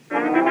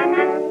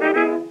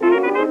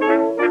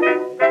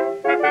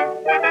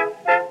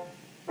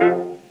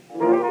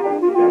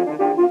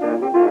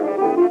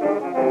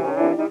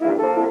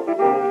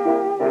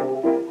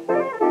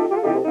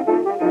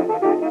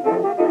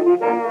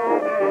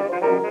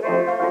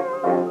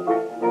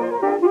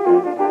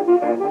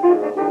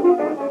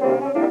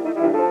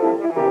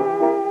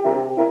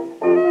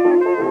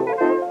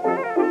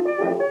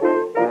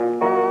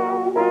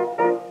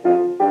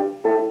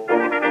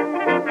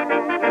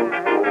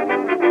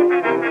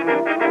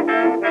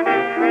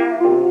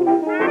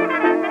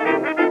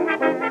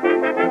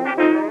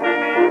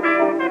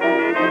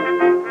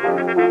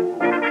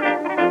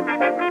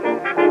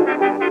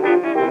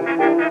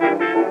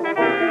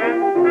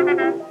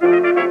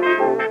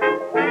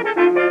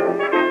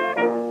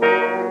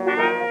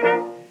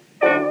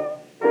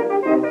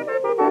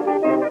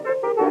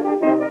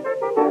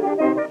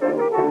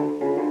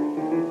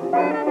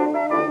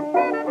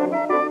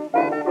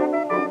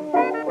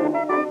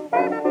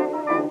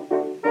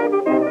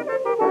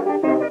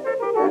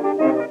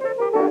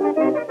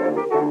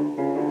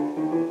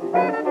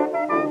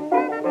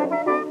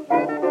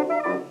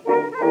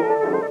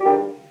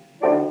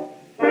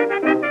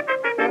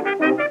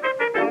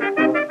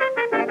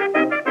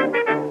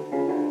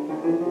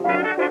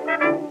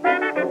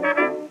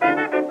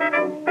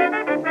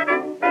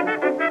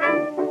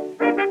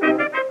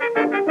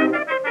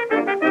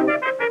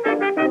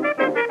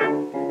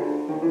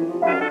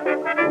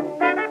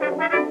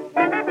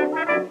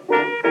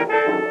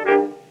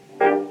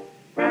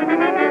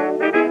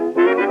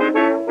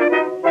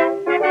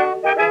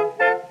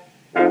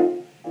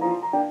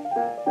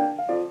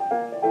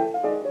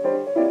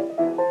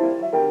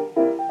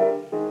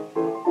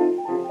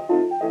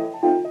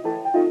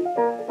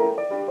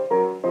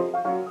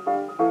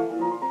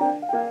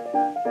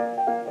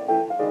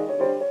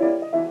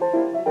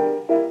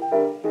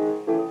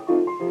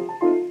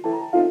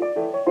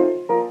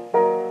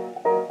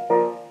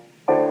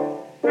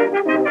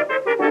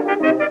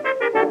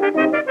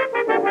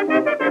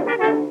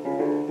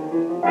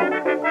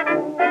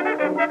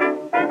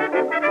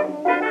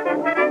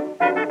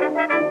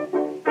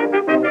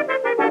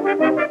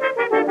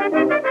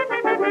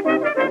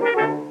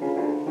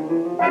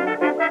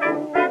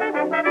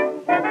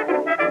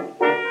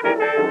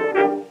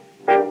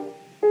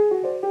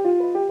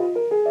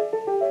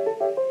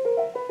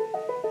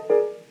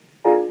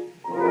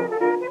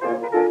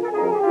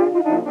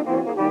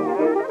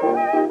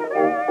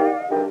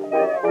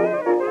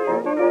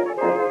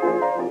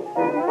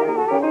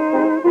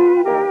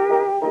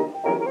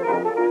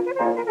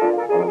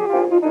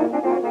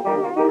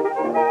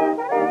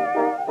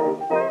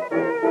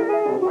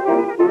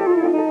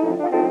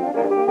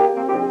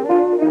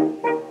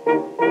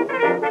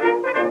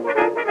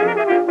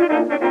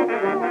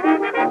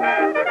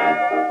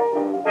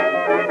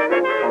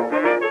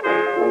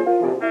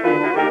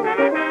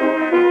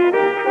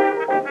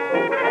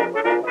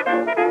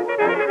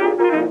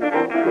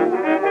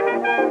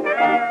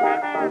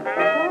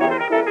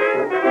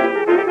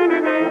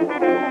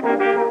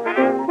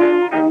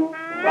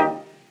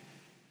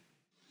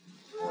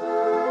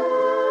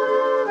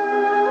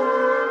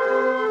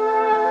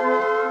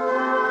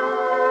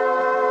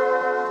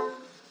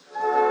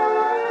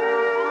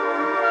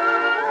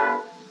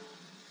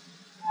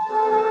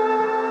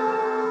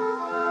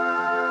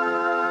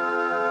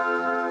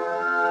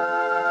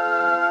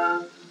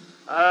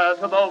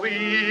 the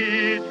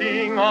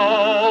waiting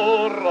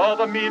hour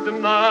of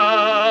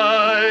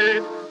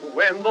midnight,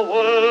 when the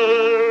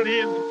world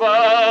is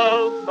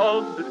fast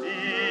asleep,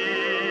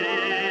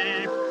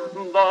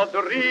 the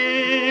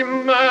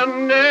dream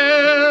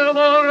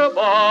never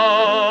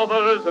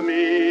bothers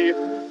me,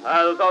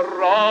 as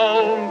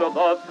around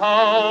the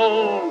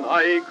town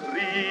I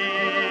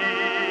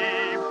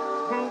creep.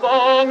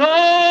 The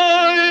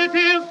night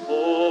is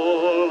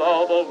full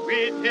of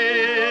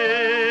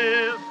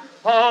witches,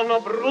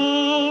 on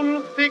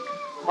broomsticks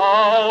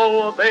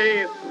how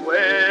they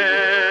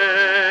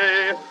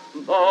sway.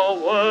 The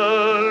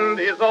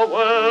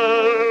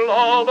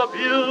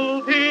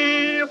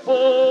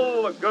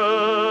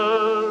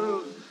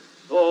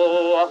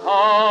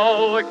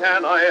how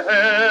can I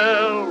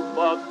help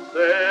but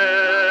say,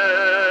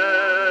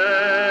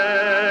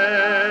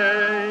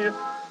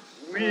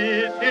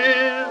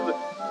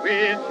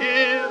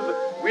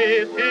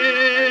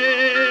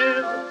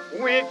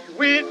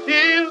 which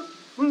is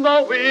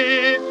the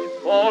witch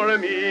for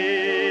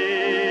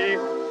me?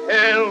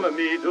 Tell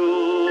me do.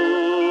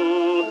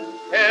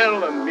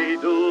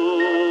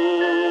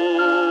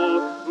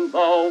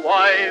 The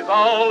wise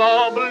owl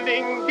of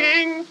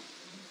blinking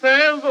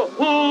says,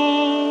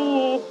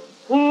 who?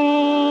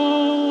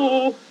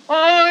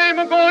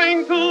 I'm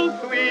going to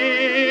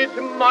switch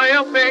my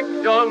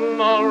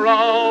affection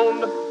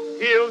around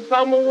till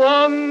some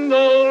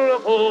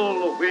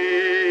wonderful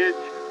witch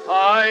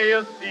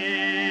I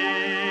see.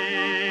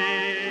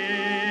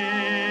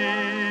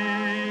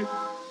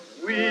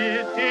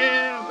 Which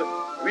is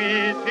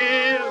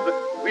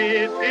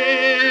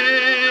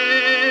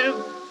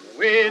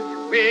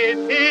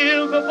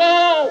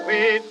the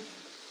witch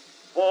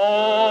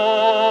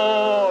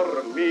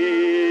for me?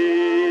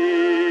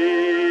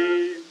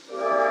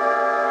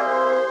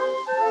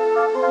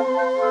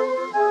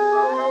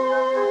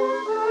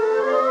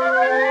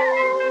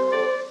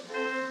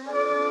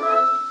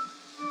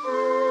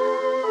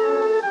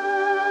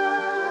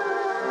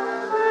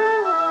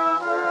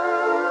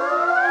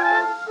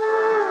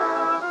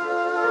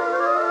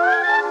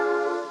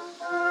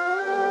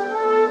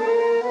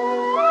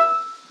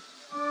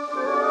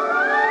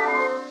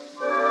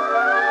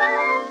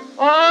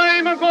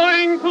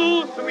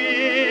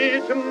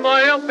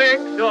 My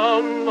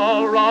affection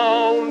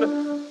around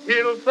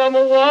till some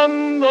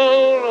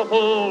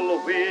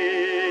wonderful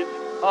witch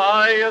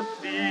I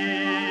see.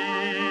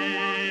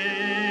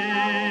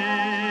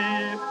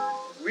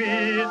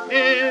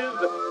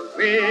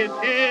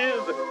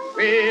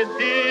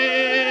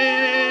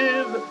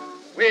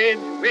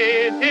 Which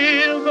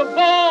is the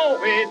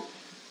witch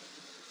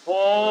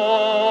for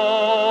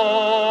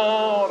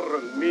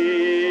me?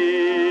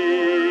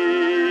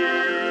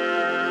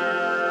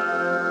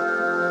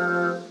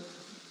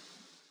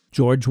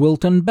 George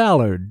Wilton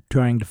Ballard,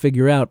 trying to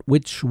figure out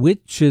which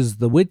witch is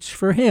the witch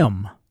for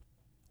him.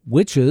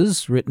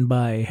 Witches, written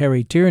by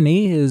Harry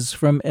Tierney, is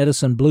from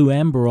Edison Blue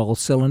Amberol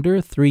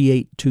Cylinder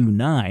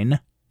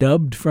 3829,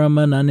 dubbed from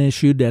an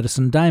unissued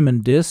Edison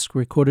Diamond disc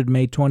recorded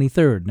May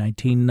 23,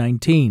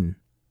 1919.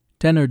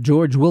 Tenor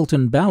George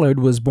Wilton Ballard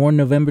was born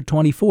November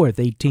 24,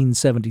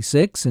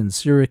 1876, in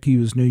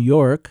Syracuse, New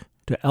York,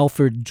 to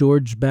Alfred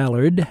George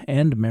Ballard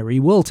and Mary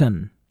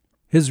Wilton.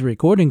 His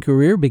recording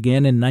career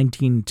began in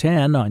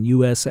 1910 on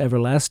U.S.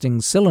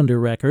 Everlasting Cylinder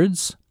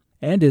Records,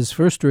 and his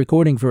first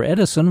recording for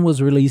Edison was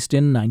released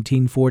in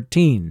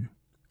 1914.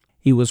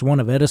 He was one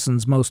of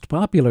Edison's most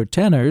popular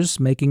tenors,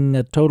 making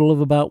a total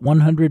of about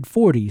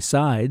 140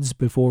 sides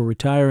before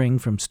retiring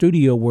from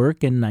studio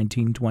work in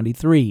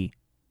 1923.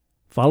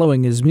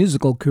 Following his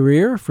musical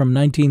career, from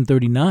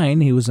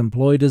 1939 he was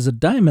employed as a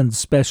diamond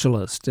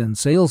specialist and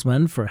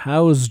salesman for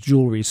Howe's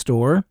Jewelry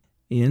Store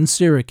in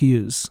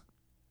Syracuse.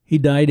 He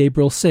died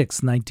April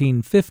 6,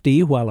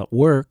 1950, while at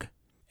work,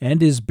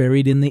 and is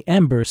buried in the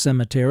Amber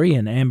Cemetery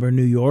in Amber,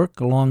 New York,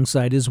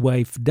 alongside his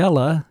wife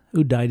Della,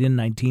 who died in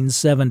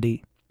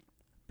 1970.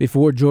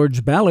 Before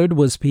George Ballard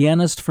was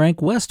pianist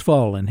Frank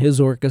Westphal and his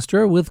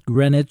orchestra with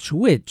Greenwich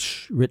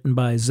Witch, written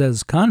by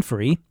Zez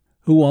Confrey,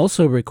 who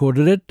also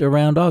recorded it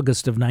around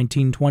August of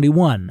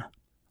 1921.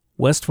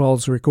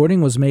 Westphal's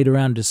recording was made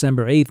around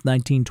December 8,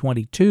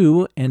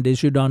 1922, and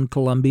issued on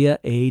Columbia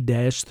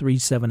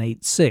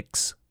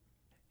A-3786.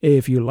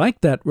 If you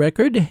like that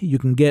record, you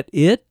can get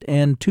it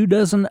and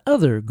 24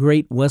 other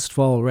great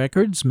Westphal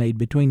records made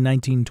between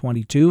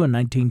 1922 and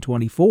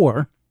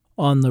 1924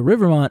 on the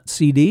Rivermont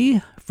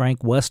CD,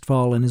 Frank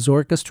Westphal and his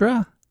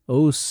orchestra,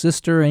 Oh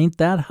Sister Ain't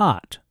That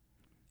Hot.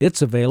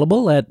 It's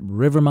available at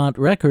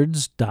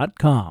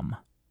rivermontrecords.com.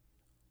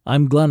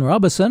 I'm Glenn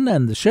Robison,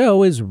 and the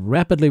show is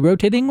Rapidly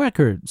Rotating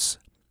Records.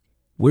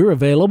 We're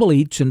available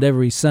each and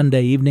every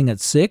Sunday evening at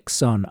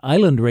 6 on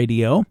Island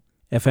Radio,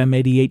 FM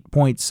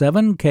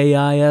 88.7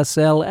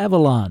 KISL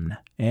Avalon,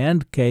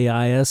 and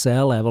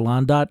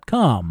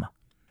KISLAvalon.com.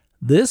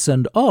 This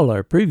and all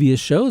our previous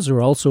shows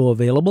are also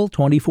available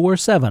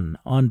 24/7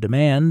 on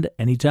demand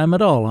anytime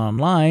at all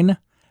online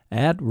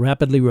at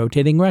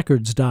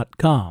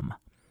rapidlyrotatingrecords.com.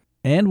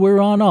 And we're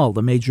on all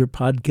the major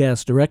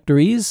podcast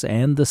directories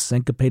and the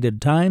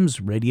Syncopated Times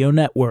radio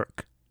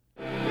network.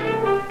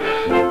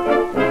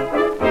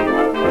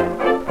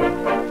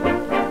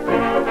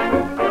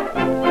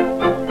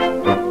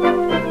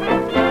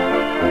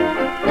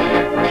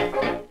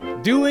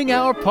 Doing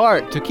our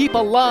part to keep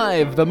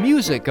alive the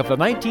music of the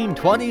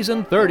 1920s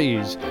and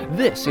 30s.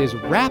 This is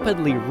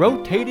Rapidly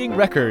Rotating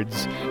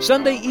Records,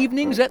 Sunday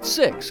evenings at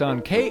 6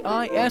 on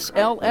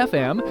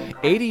KISL-FM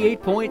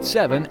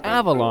 88.7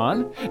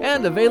 Avalon,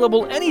 and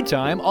available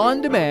anytime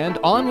on demand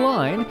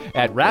online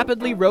at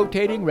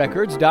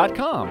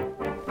rapidlyrotatingrecords.com.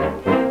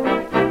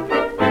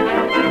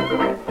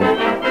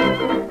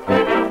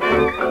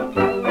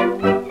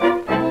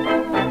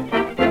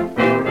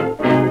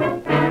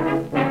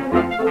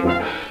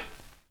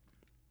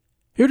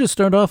 Here to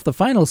start off the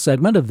final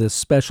segment of this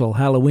special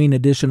Halloween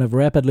edition of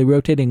Rapidly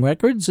Rotating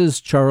Records is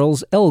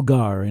Charles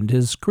Elgar and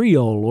his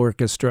Creole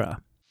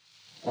Orchestra.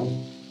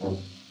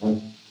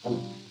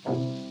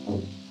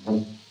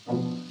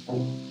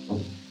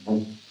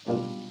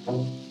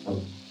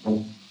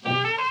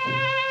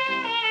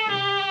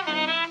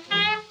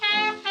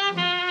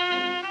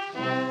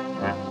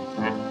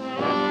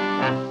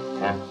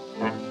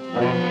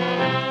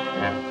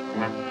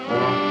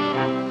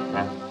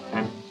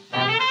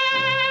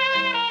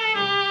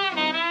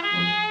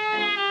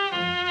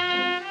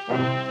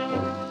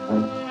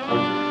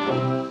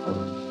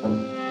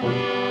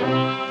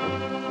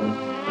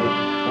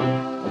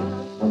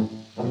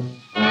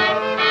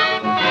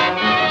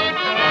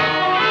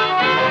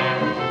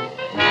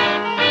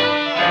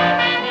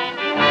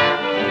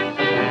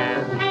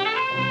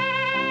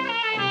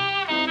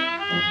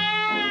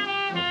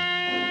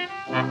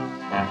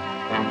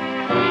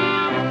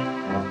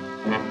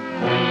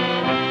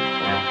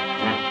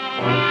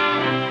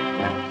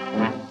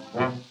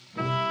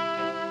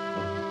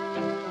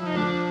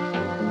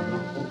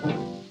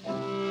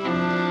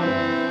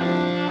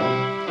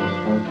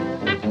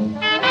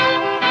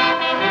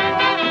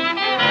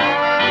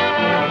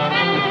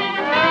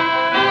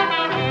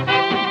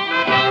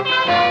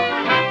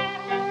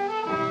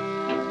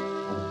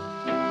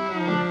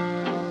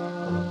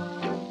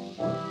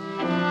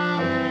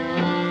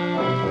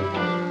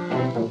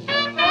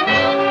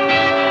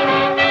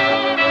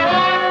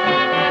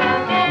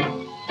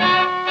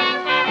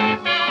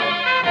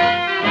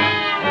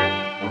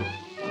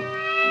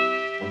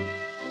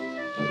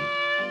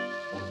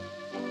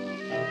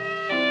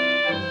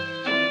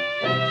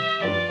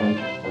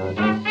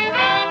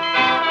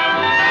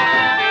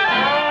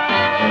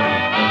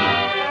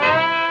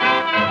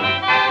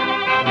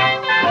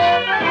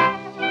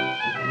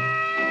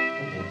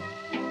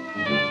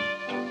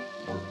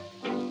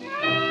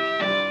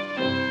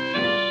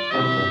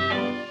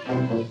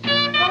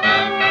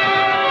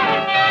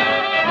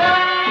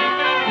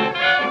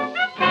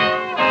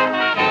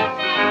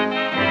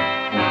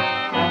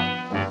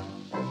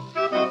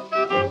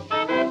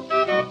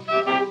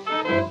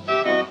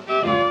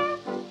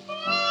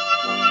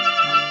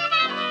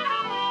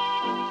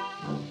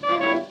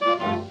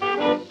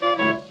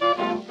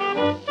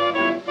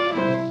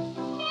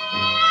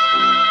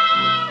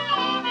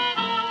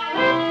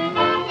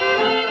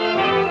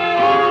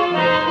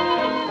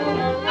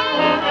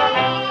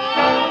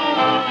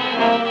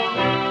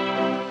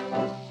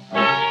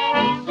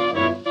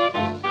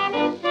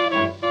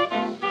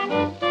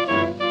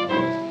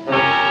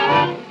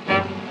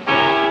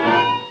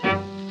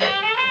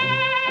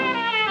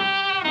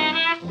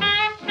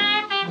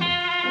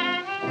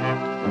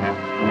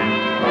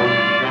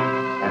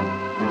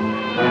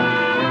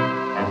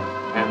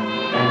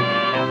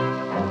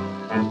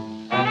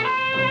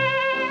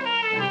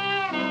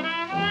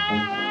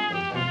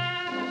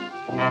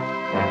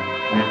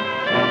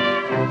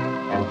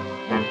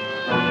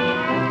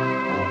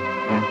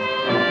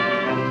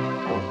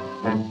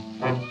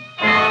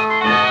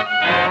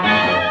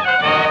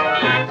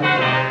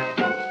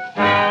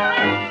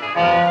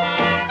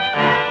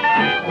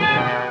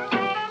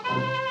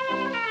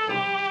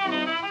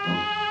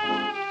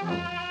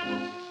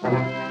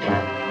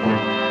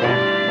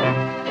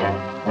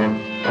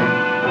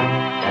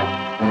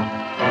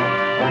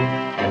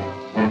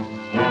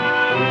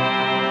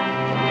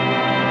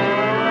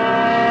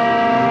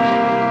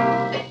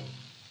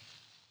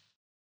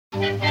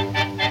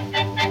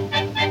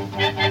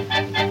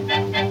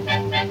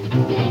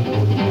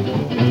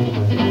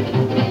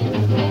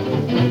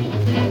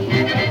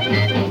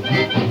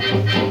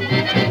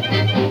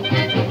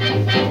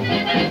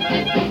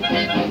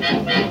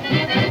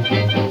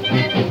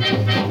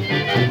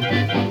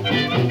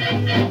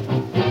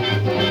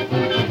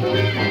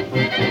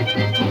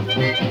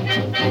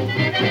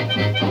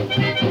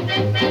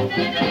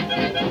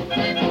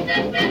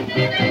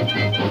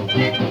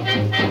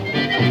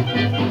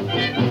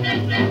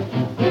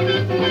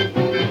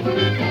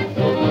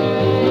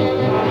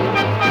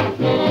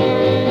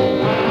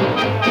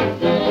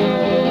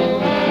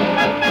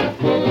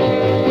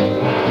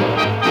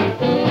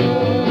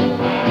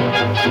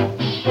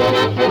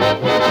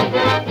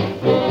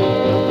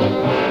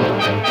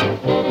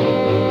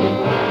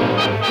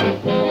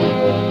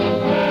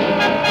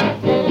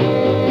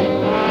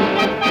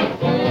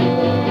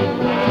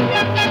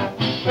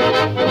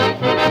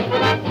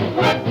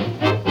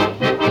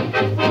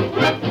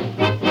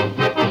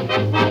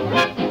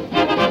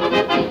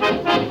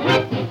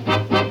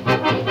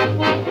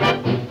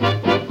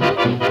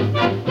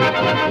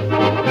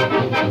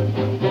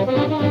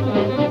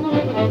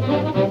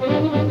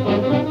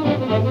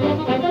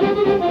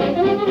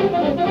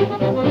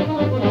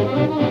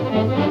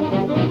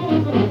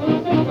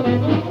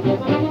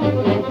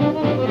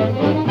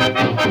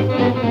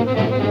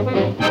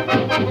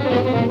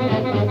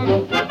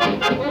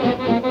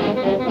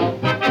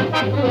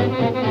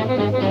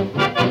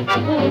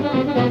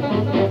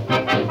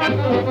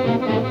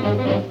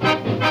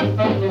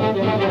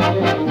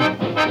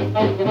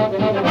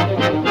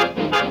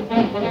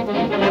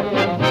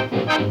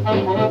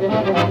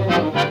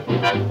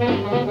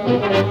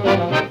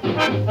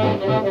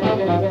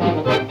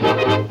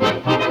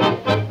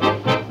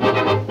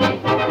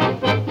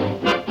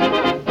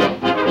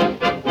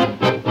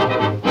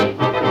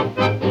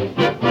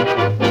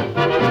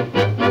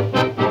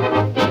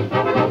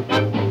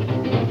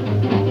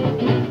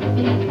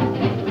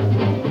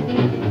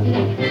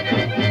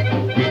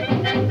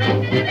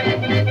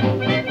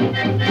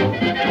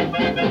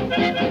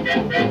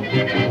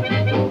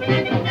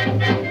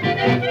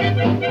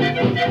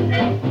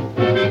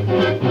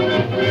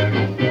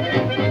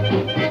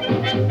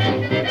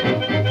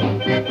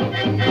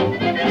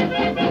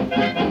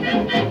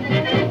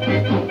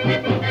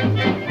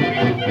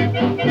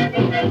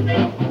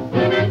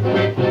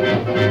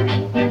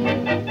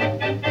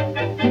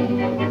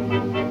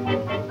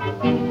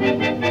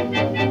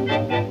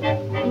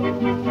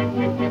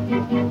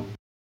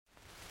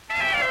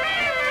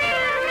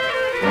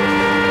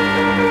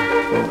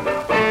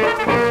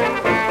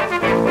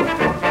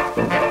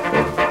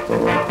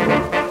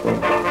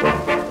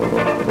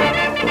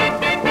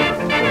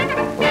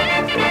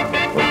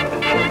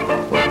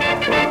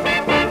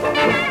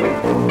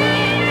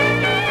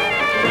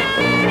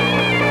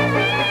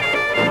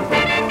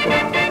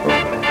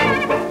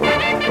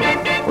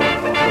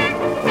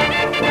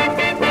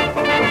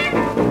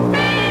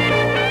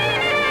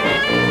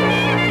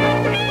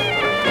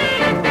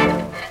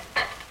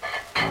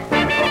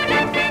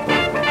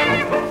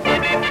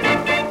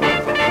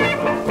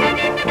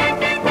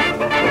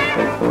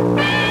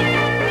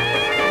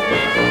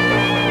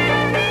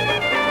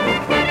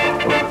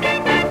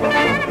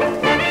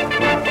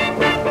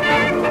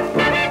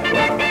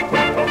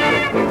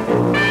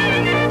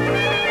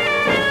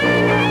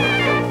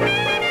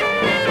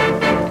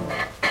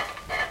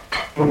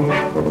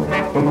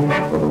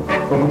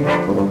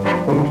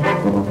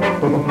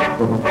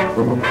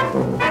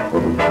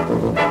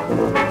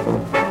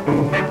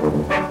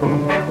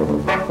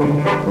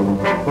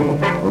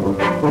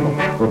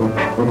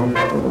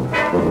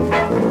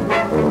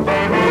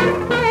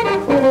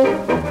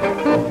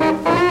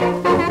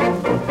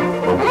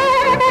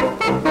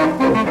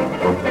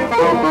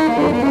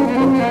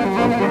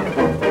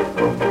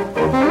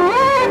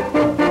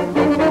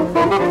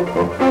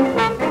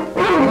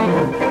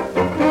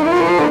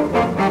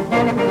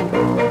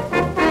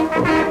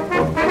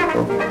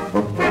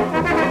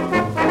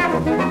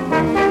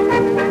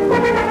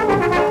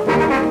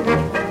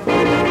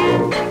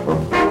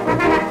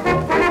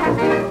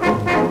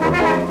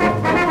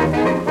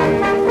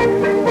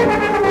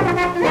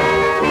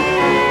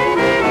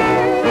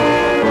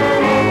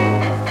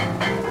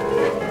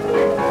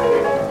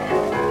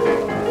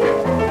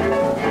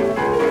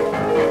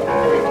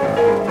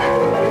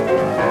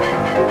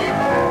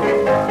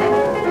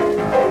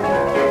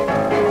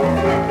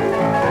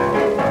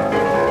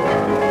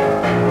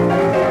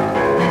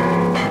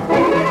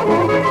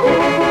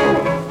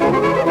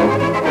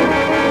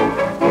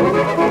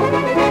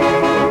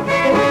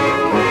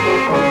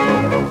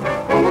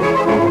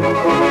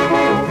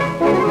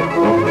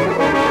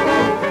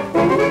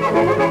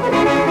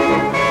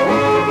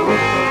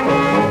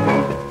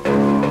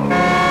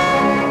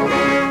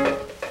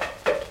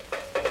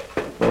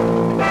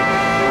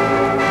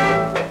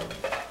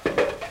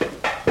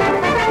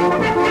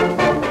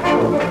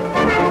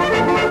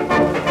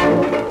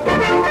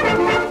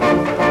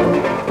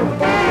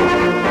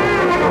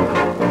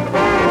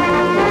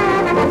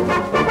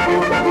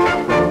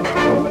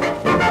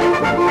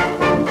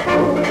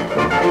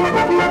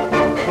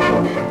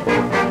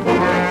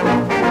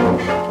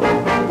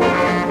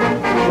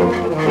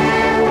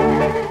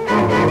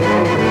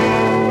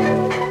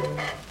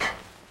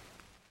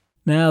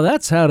 Now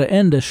that's how to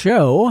end a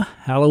show,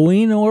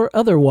 Halloween or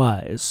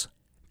otherwise.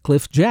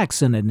 Cliff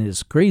Jackson and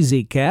his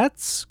Crazy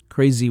Cats,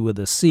 crazy with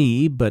a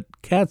C, but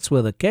cats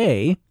with a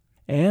K,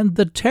 and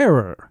The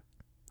Terror,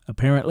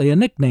 apparently a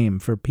nickname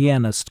for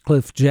pianist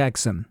Cliff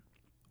Jackson.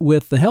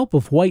 With the help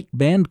of white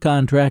band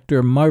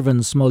contractor Marvin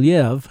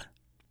Smoliev,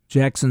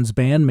 Jackson's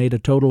band made a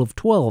total of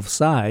 12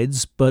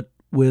 sides, but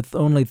with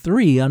only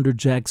 3 under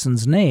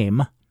Jackson's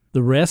name,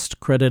 the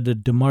rest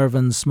credited to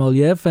Marvin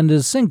Smoliev and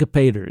his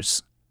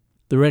Syncopators.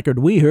 The record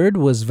we heard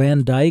was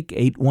Van Dyke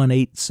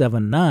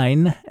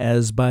 81879,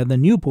 as by the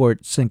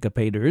Newport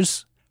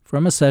Syncopators,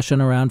 from a session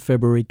around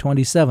February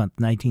 27,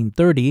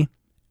 1930,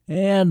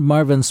 and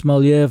Marvin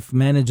Smoliev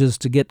manages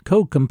to get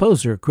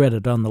co-composer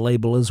credit on the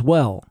label as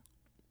well.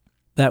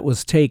 That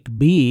was Take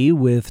B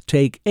with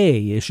Take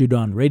A, issued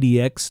on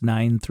Radiex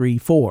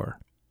 934.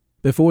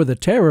 Before The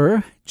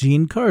Terror,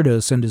 Gene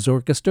Cardos and his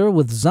orchestra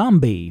with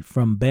Zombie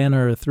from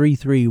Banner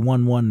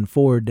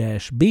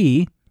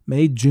 33114-B,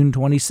 made June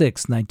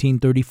 26,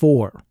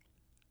 1934.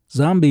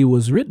 Zombie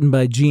was written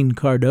by Gene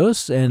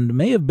Cardos and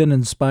may have been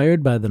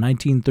inspired by the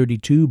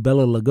 1932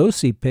 Bela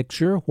Lugosi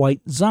picture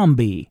White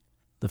Zombie,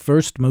 the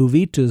first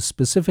movie to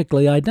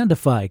specifically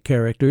identify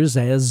characters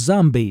as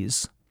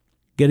zombies.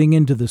 Getting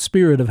into the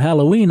spirit of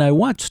Halloween, I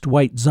watched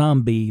White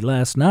Zombie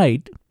last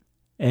night,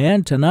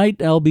 and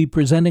tonight I'll be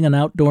presenting an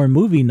outdoor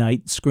movie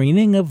night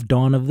screening of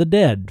Dawn of the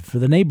Dead for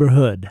the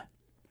neighborhood.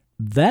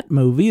 That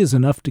movie is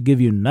enough to give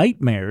you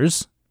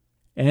nightmares.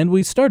 And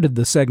we started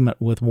the segment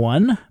with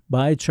one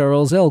by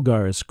Charles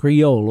Elgar's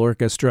Creole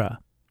Orchestra.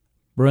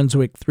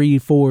 Brunswick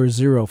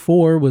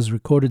 3404 was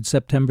recorded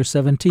September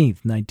 17,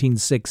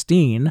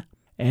 1916,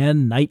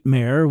 and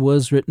Nightmare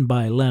was written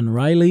by Len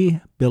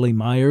Riley, Billy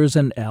Myers,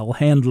 and Al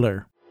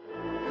Handler.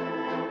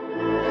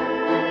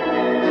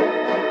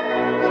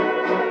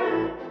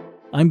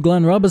 I'm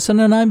Glenn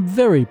Robison, and I'm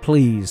very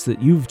pleased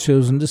that you've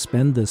chosen to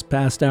spend this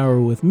past hour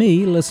with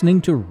me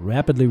listening to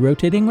Rapidly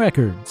Rotating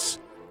Records.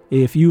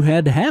 If you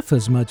had half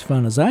as much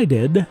fun as I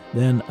did,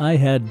 then I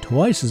had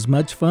twice as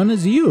much fun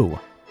as you.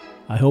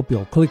 I hope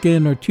you'll click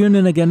in or tune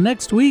in again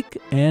next week,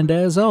 and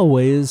as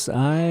always,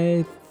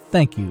 I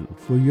thank you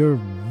for your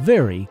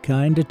very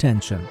kind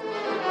attention.